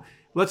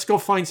 let's go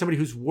find somebody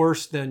who's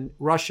worse than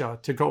Russia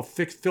to go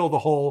fill the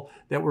hole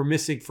that we're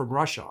missing from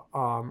Russia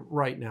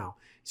right now.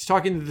 He's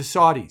talking to the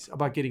Saudis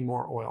about getting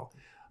more oil.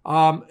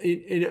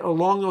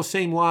 Along those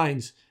same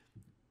lines,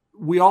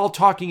 we all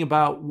talking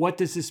about what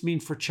does this mean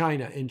for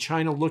China, and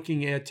China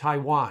looking at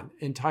Taiwan,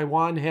 and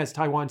Taiwan has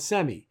Taiwan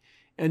Semi,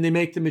 and they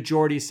make the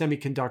majority of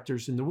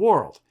semiconductors in the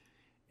world.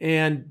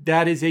 And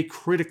that is a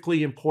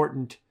critically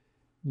important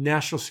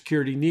national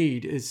security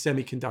need, is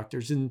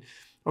semiconductors. And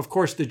of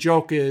course, the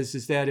joke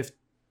is that if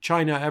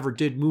China ever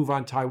did move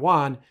on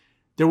Taiwan,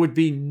 there would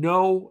be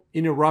no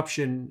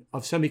interruption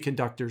of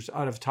semiconductors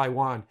out of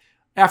Taiwan.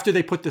 After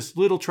they put this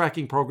little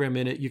tracking program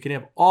in it, you can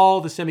have all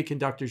the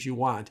semiconductors you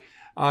want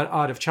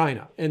out of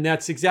China. And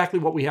that's exactly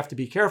what we have to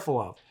be careful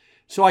of.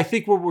 So I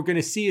think what we're going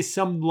to see is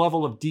some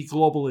level of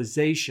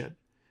deglobalization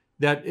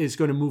that is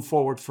going to move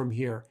forward from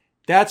here.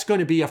 That's going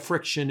to be a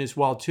friction as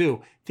well,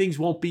 too. Things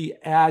won't be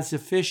as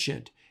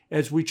efficient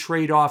as we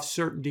trade off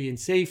certainty and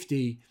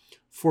safety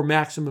for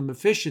maximum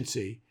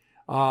efficiency.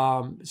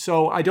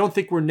 So I don't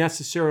think we're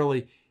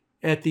necessarily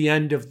at the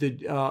end of the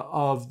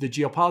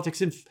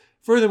geopolitics. And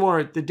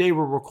furthermore, the day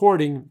we're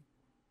recording,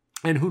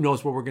 and who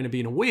knows where we're going to be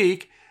in a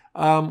week,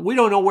 we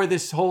don't know where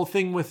this whole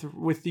thing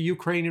with the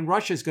Ukraine and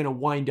Russia is going to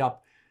wind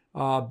up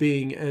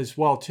being as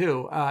well,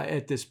 too,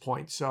 at this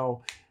point.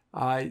 So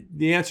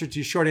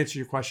the short answer to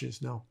your question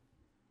is no.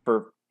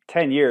 For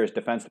 10 years,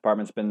 Defense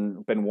Department's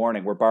been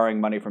warning we're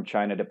borrowing money from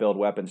China to build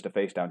weapons to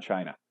face down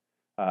China.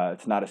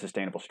 It's not a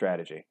sustainable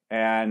strategy.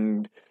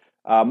 And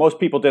Most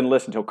people didn't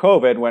listen till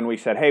COVID when we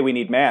said, hey, we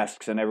need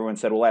masks. And everyone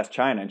said, well, ask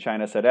China. And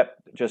China said,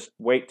 just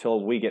wait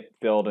till we get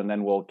filled and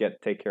then we'll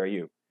take care of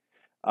you.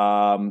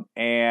 So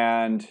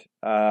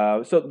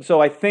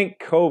I think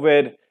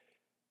COVID,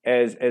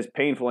 as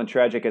painful and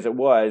tragic as it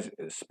was,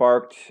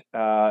 sparked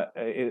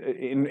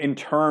in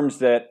terms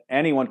that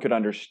anyone could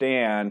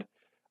understand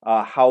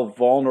how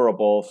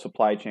vulnerable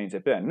supply chains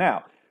have been.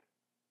 Now,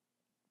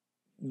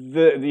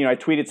 I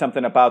tweeted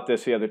something about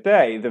this the other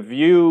day. The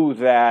view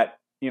that,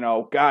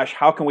 gosh,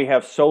 how can we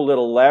have so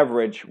little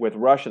leverage with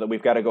Russia that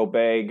we've got to go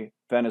beg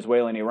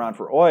Venezuela and Iran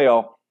for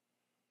oil?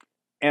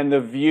 And the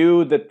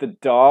view that the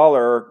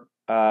dollar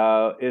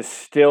is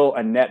still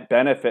a net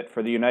benefit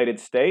for the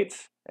United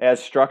States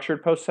as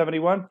structured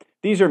post-71.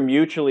 These are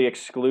mutually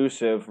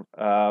exclusive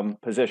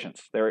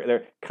positions.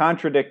 They're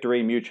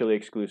contradictory, mutually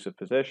exclusive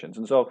positions.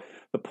 And so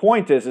the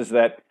point is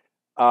that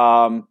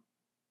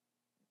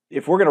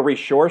if we're going to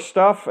reshore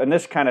stuff, and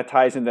this kind of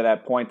ties into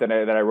that point that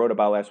I wrote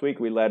about last week,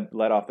 we led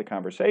off the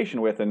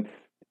conversation with, and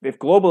if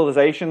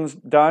globalization's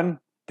done,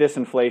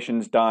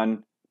 disinflation's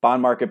done,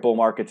 bond market, bull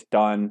market's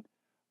done,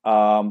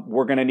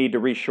 we're going to need to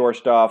reshore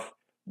stuff.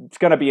 It's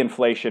going to be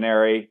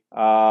inflationary.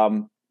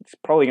 It's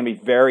probably going to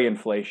be very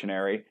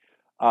inflationary.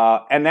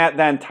 And that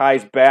then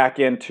ties back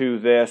into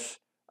this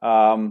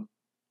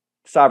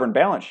sovereign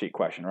balance sheet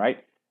question, right?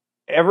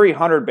 Every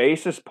 100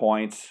 basis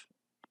points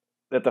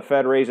that the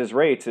Fed raises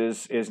rates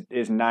is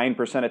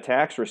 9% of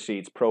tax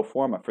receipts pro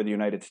forma for the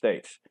United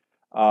States.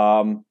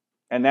 And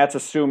that's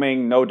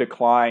assuming no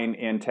decline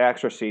in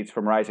tax receipts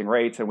from rising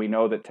rates. And we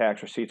know that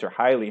tax receipts are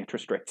highly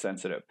interest rate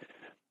sensitive.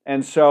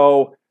 And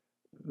so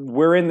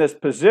we're in this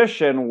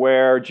position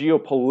where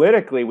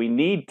geopolitically we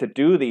need to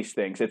do these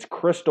things. It's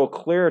crystal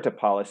clear to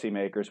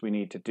policymakers we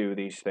need to do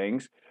these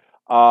things.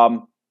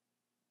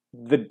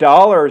 The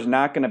dollar is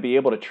not going to be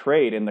able to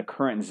trade in the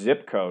current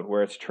zip code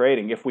where it's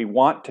trading if we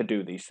want to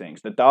do these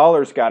things. The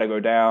dollar's got to go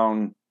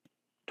down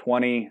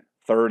 20,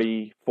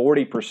 30,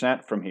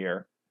 40% from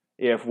here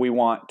if we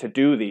want to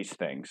do these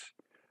things.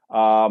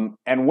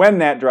 And when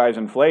that drives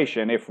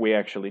inflation, if we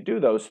actually do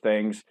those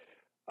things,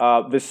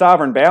 the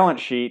sovereign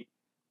balance sheet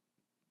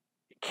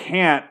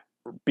can't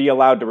be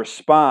allowed to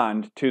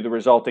respond to the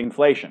resulting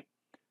inflation.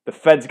 The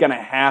Fed's going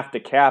to have to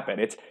cap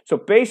it. So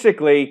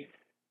basically,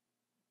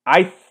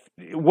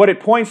 what it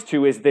points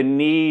to is the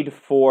need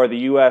for the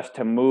U.S.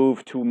 to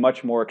move to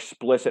much more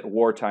explicit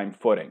wartime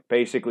footing,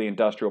 basically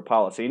industrial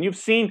policy. And you've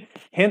seen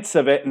hints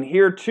of it. And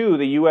here, too,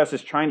 the U.S.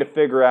 is trying to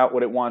figure out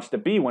what it wants to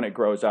be when it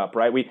grows up,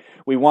 right?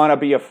 We want to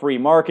be a free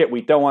market.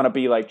 We don't want to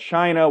be like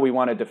China. We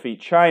want to defeat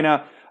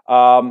China.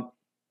 But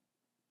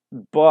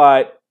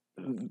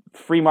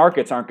free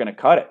markets aren't going to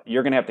cut it.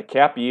 You're going to have to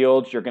cap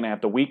yields. You're going to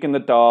have to weaken the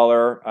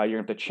dollar. You're going to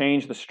have to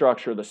change the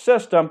structure of the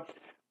system.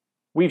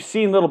 We've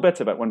seen little bits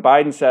of it. When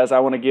Biden says, I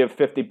want to give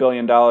 $50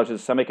 billion to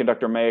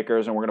semiconductor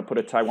makers, and we're going to put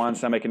a Taiwan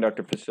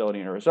semiconductor facility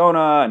in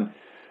Arizona,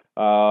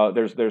 and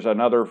there's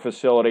another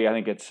facility, I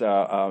think it's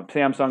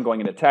Samsung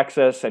going into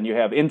Texas, and you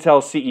have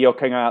Intel CEO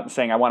coming out and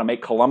saying, I want to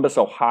make Columbus,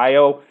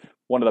 Ohio,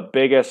 one of the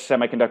biggest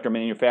semiconductor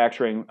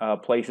manufacturing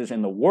places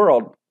in the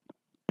world.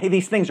 Hey,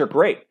 these things are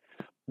great.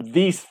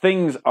 These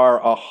things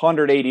are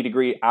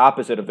 180-degree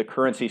opposite of the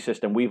currency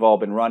system we've all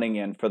been running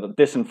in for the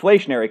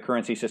disinflationary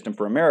currency system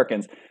for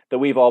Americans that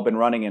we've all been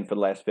running in for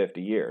the last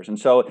 50 years. And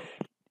so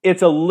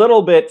it's a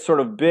little bit sort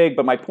of big,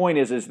 but my point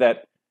is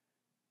that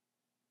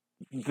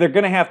they're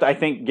going to have to, I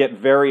think, get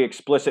very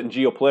explicit and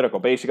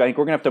geopolitical. Basically, I think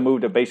we're going to have to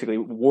move to basically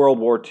World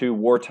War II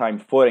wartime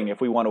footing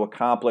if we want to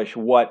accomplish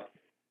what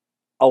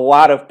a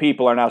lot of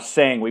people are now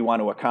saying we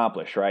want to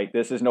accomplish, right?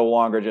 This is no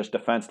longer just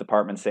Defense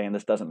Department saying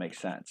this doesn't make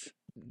sense.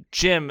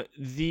 Jim,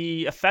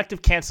 the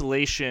effective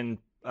cancellation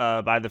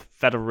by the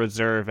Federal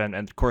Reserve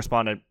and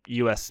correspondent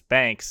U.S.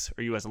 banks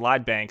or U.S.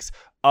 allied banks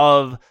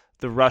of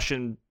the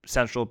Russian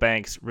central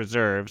bank's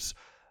reserves,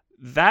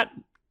 that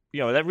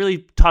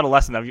really taught a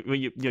lesson. That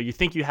you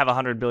think you have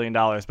 $100 billion,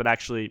 but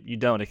actually you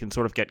don't. It can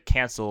sort of get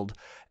canceled.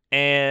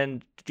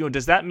 And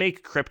does that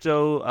make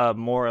crypto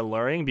more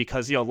alluring?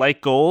 Because like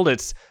gold,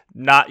 it's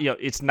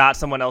not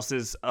someone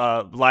else's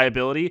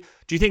liability.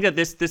 Do you think that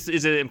this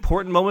is an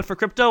important moment for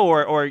crypto,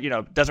 or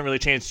doesn't really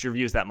change your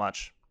views that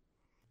much?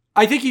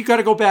 I think you've got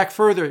to go back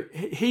further.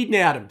 Hayden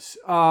Adams,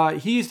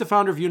 he's the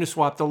founder of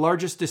Uniswap, the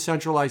largest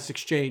decentralized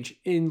exchange.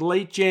 In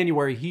late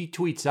January, he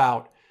tweets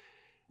out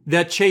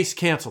that Chase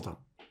canceled him.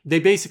 They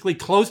basically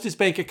closed his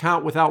bank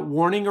account without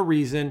warning or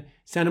reason,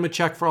 sent him a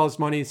check for all his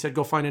money and said,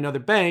 go find another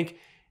bank.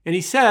 And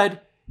he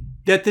said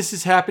that this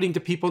is happening to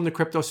people in the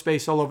crypto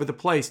space all over the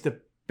place. The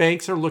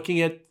banks are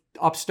looking at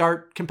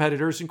upstart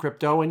competitors in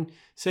crypto and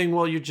saying,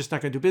 well, you're just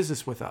not going to do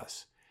business with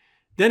us.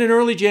 Then in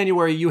early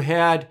January, you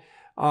had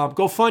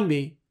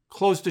GoFundMe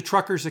close the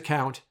trucker's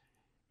account.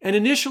 And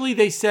initially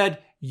they said,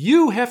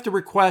 you have to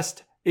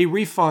request a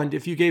refund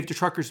if you gave the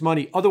truckers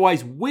money.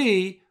 Otherwise,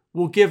 we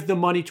will give the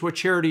money to a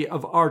charity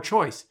of our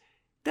choice.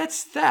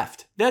 That's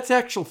theft. That's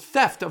actual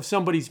theft of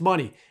somebody's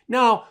money.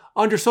 Now,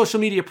 under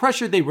social media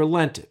pressure, they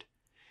relented.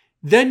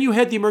 Then you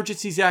had the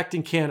Emergencies Act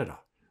in Canada,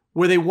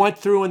 where they went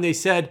through and they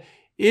said,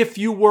 if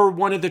you were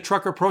one of the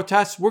trucker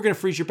protests, we're going to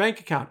freeze your bank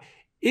account.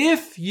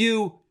 If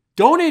you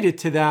donated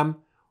to them,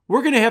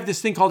 we're going to have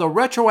this thing called a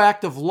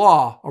retroactive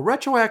law,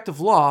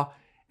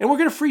 and we're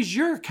going to freeze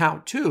your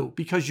account too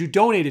because you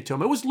donated to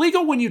them. It was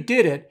legal when you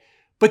did it,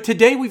 but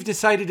today we've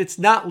decided it's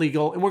not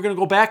legal, and we're going to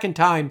go back in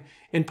time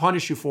and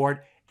punish you for it.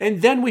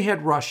 And then we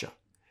had Russia.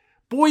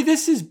 Boy,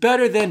 this is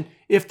better than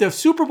if the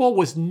Super Bowl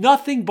was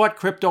nothing but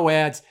crypto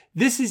ads.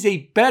 This is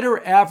a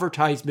better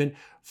advertisement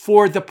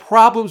for the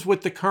problems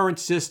with the current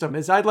system.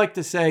 As I'd like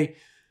to say,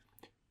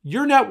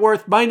 your net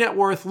worth, my net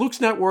worth, Luke's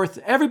net worth,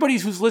 everybody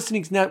who's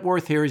listening's net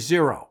worth here is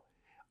zero.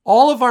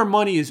 All of our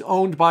money is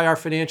owned by our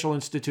financial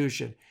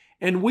institution,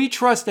 and we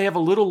trust they have a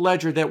little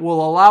ledger that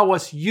will allow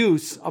us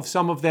use of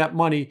some of that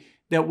money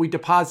that we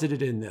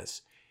deposited in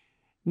this.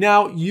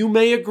 Now, you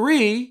may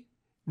agree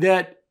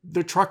that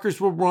the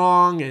truckers were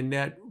wrong and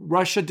that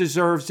Russia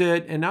deserves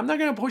it, and I'm not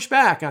going to push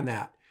back on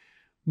that.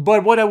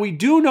 But what we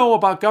do know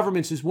about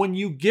governments is when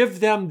you give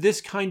them this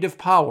kind of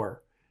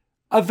power,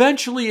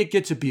 eventually it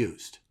gets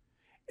abused.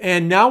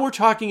 And now we're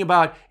talking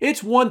about,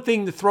 it's one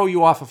thing to throw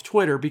you off of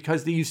Twitter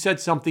because you said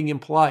something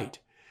impolite.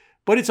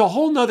 But it's a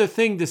whole nother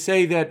thing to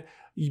say that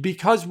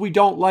because we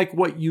don't like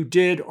what you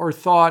did or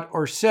thought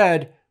or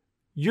said,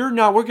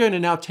 we're going to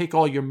now take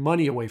all your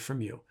money away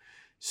from you.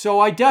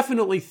 So I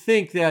definitely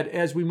think that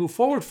as we move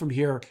forward from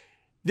here,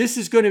 this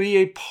is going to be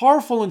a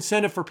powerful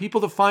incentive for people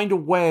to find a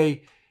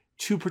way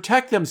to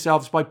protect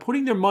themselves by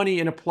putting their money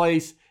in a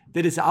place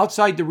that is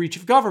outside the reach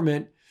of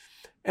government.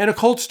 And a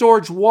cold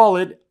storage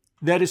wallet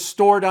that is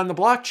stored on the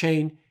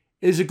blockchain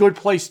is a good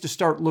place to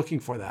start looking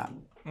for that.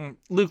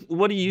 Luke,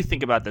 what do you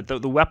think about that? The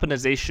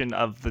weaponization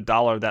of the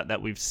dollar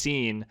that we've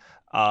seen,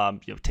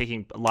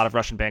 taking a lot of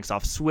Russian banks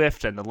off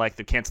SWIFT and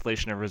the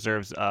cancellation of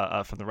reserves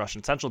from the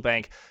Russian central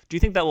bank. Do you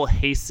think that will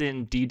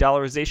hasten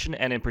de-dollarization?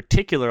 And in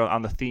particular,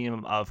 on the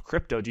theme of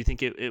crypto, do you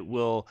think it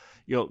will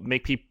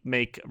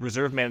make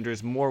reserve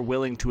managers more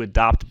willing to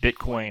adopt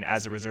Bitcoin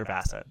as a reserve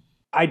asset?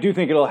 I do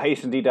think it'll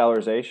hasten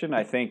de-dollarization.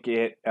 I think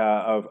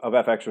of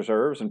FX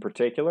reserves in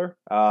particular.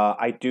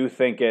 I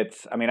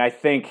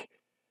think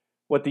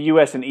what the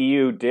U.S. and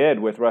EU did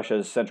with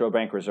Russia's central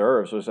bank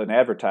reserves was an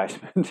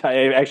advertisement.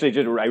 I actually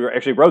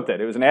wrote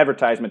that. It was an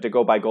advertisement to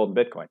go buy gold and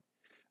Bitcoin.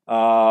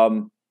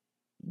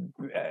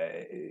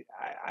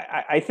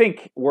 I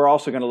think we're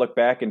also going to look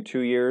back in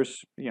 2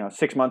 years,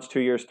 6 months, 2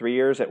 years, 3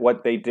 years at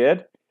what they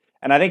did.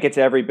 And I think it's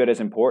every bit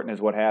as important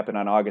as what happened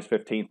on August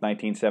 15th,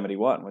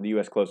 1971, when the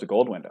U.S. closed the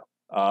gold window.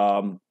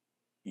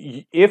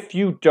 If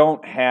you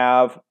don't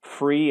have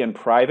free and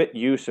private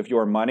use of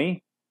your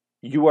money,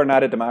 you are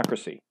not a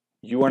democracy.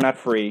 You are not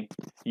free.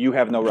 You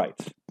have no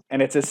rights.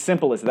 And it's as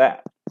simple as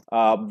that.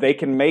 They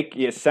can make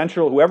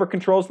essential, whoever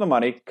controls the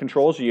money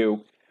controls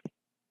you.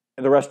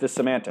 And the rest is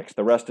semantics.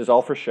 The rest is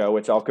all for show.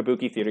 It's all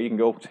kabuki theater. You can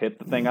go hit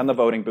the thing on the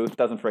voting booth.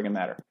 Doesn't friggin'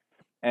 matter.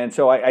 And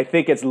so I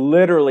think it's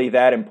literally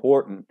that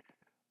important.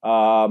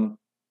 And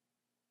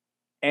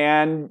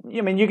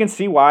you can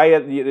see why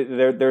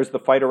there's the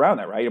fight around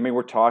that, right?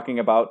 We're talking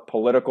about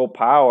political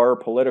power,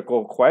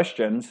 political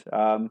questions.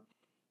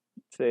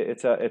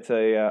 It's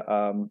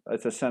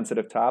a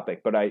sensitive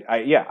topic, but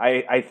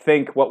I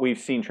think what we've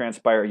seen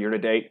transpire year to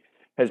date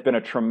has been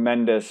a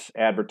tremendous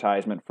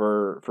advertisement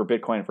for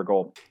Bitcoin and for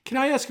gold. Can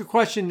I ask a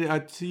question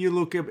to you,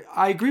 Luke?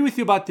 I agree with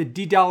you about the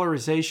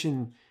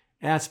de-dollarization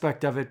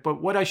aspect of it,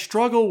 but what I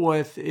struggle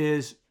with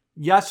is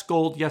yes,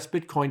 gold, yes,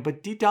 Bitcoin,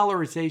 but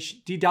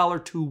de-dollarization, de-dollar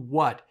to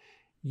what?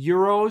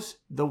 Euros,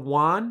 the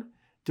yuan?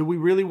 Do we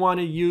really want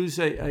to use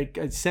a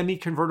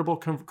semi-convertible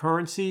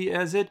currency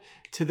as it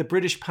to the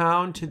British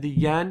pound, to the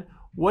yen?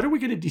 What are we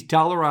going to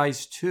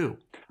de-dollarize to?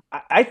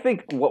 I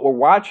think what we're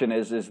watching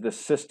is the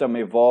system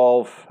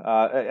evolve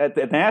at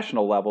the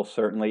national level.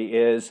 Certainly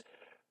is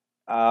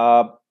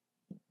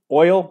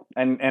oil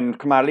and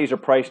commodities are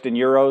priced in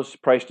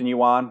euros, priced in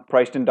yuan,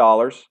 priced in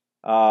dollars,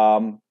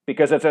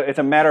 because it's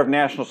a matter of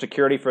national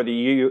security for the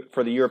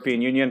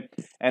European Union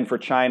and for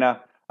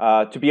China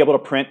to be able to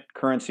print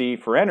currency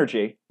for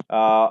energy.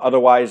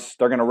 Otherwise,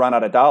 they're going to run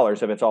out of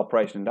dollars if it's all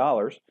priced in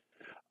dollars.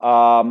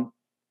 And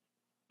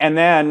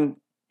then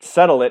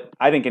settle it,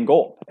 I think, in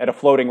gold at a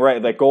floating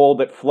rate, like gold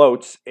that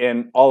floats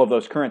in all of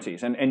those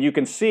currencies. And you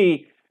can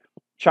see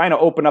China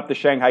open up the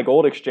Shanghai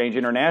Gold Exchange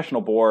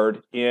International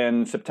Board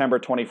in September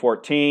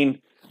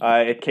 2014.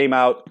 It came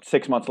out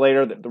 6 months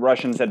later that the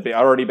Russians had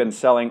already been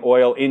selling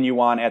oil in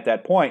yuan at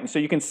that point. And so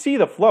you can see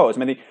the flows.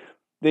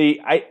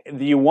 The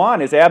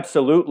yuan is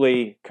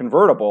absolutely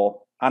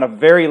convertible on a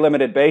very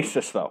limited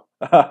basis, though.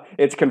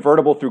 It's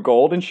convertible through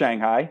gold in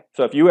Shanghai.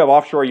 So if you have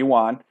offshore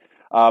yuan,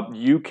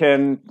 you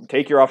can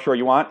take your offshore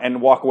yuan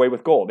and walk away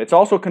with gold. It's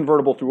also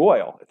convertible through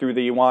oil, through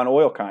the yuan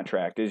oil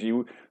contract. If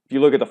you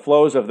look at the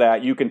flows of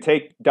that, you can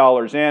take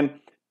dollars in,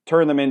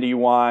 turn them into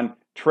yuan,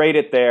 trade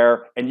it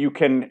there, and you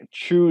can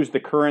choose the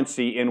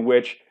currency in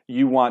which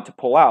you want to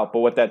pull out.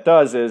 But what that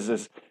does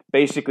is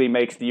basically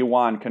makes the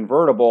yuan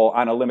convertible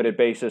on a limited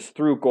basis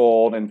through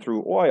gold and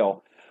through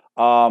oil.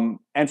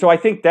 And so I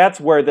think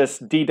that's where this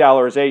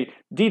de-dollarization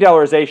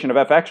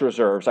of FX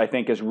reserves, I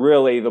think, is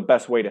really the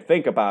best way to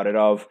think about it.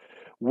 Of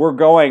we're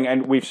going,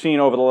 and we've seen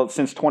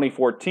since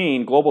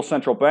 2014, global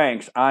central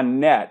banks on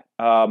net,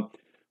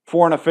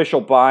 foreign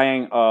official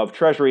buying of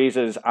treasuries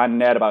is on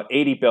net about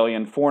 80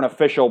 billion. Foreign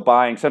official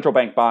buying, central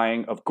bank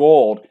buying of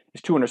gold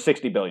is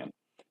 260 billion.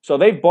 So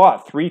they've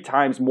bought 3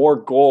 times more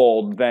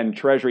gold than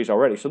treasuries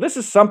already. So this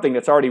is something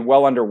that's already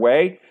well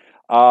underway.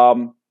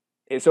 So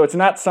it's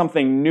not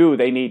something new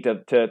they need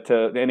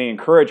to any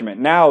encouragement.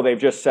 Now they've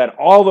just said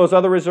all those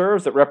other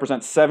reserves that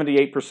represent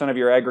 78% of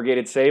your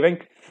aggregated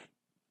saving,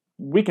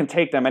 we can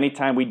take them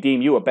anytime we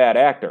deem you a bad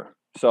actor.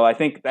 So I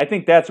think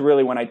that's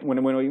really when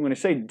I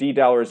say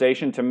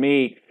de-dollarization, to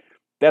me,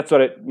 that's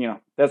what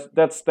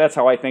that's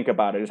how I think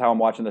about it, is how I'm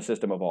watching the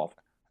system evolve.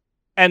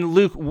 And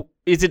Luke,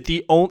 is it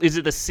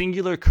the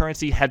singular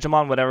currency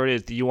hegemon, whatever it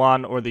is, the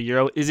yuan or the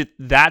euro?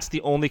 That's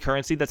the only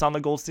currency that's on the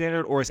gold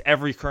standard, or is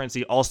every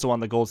currency also on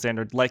the gold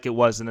standard like it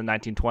was in the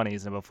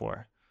 1920s and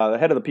before? The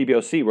head of the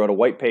PBOC wrote a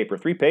white paper,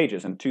 3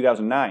 pages, in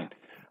 2009,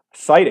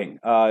 citing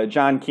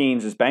John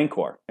Keynes'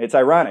 Bancor. It's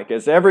ironic,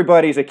 as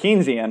everybody's a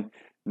Keynesian,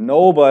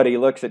 nobody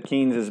looks at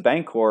Keynes'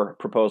 Bancor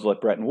proposal at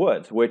Bretton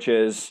Woods, which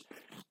is,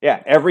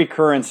 every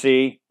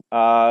currency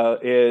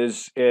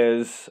is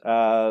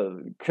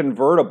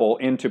convertible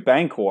into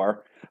Bancor,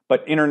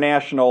 but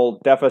international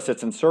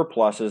deficits and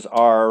surpluses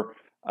are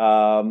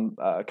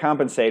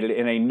compensated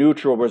in a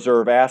neutral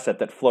reserve asset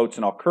that floats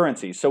in all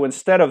currencies. So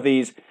instead of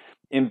these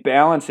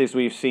imbalances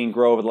we've seen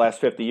grow over the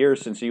last 50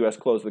 years since the U.S.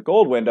 closed the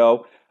gold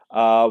window,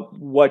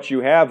 what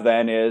you have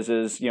then is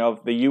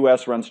if the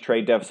U.S. runs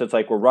trade deficits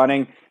like we're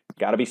running,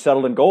 got to be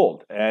settled in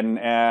gold,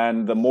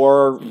 and the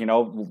more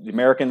the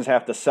Americans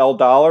have to sell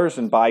dollars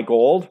and buy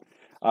gold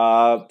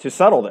to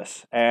settle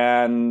this.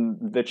 And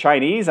the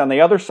Chinese, on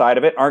the other side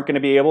of it, aren't going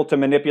to be able to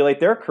manipulate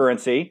their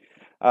currency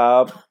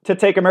to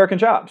take American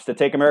jobs, to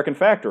take American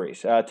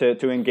factories,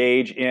 to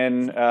engage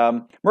in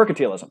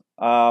mercantilism.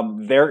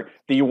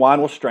 The yuan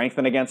will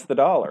strengthen against the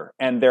dollar,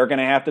 and they're going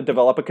to have to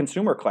develop a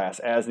consumer class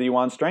as the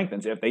yuan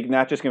strengthens. If they're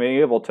not just going to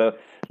be able to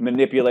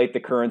manipulate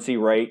the currency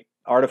rate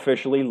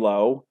artificially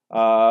low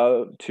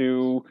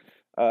to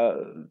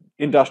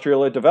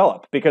industrially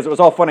develop, because it was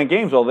all fun and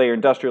games while they were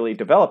industrially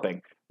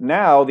developing.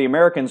 Now the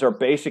Americans are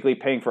basically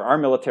paying for our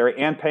military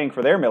and paying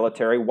for their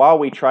military while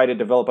we try to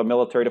develop a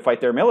military to fight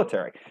their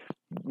military.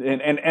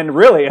 And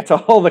really, it's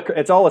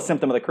all a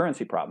symptom of the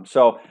currency problem.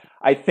 So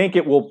I think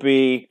it will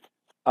be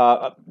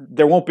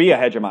there won't be a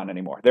hegemon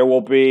anymore. There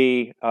will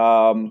be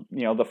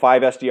the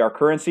 5 SDR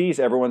currencies.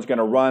 Everyone's going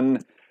to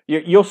run.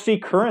 You'll see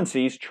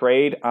currencies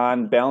trade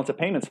on balance of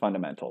payments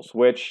fundamentals,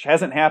 which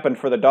hasn't happened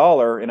for the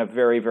dollar in a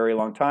very, very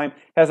long time.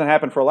 Hasn't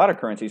happened for a lot of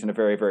currencies in a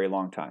very, very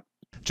long time.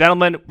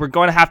 Gentlemen, we're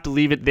going to have to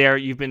leave it there.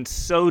 You've been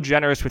so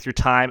generous with your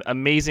time.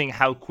 Amazing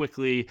how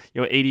quickly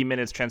 80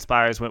 minutes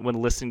transpires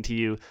when listening to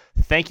you.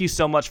 Thank you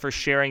so much for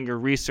sharing your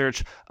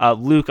research.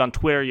 Luke, on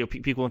Twitter,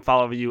 people can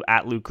follow you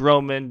at Luke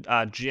Groman.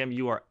 Jim,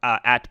 you are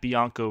at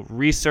Bianco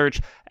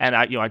Research. And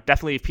I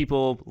definitely, if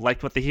people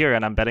liked what they hear,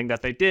 and I'm betting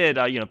that they did,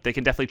 they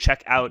can definitely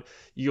check out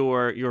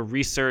your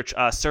research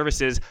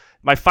services.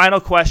 My final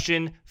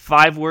question,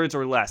 5 words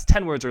or less,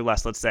 10 words or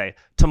less, let's say.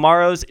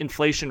 Tomorrow's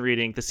inflation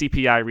reading, the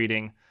CPI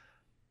reading,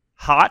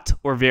 hot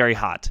or very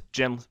hot?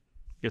 Jim,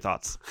 your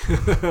thoughts?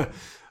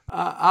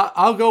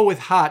 I'll go with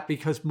hot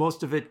because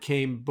most of it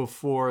came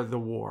before the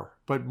war.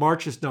 But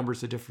March's number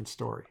is a different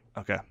story.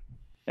 Okay.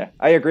 Yeah,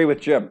 I agree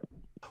with Jim.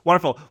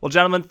 Wonderful. Well,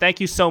 gentlemen,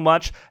 thank you so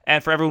much.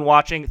 And for everyone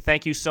watching,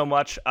 thank you so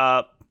much.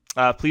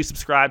 Please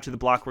subscribe to the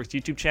Blockworks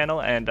YouTube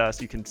channel, and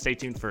so you can stay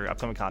tuned for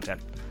upcoming content.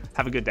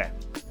 Have a good day.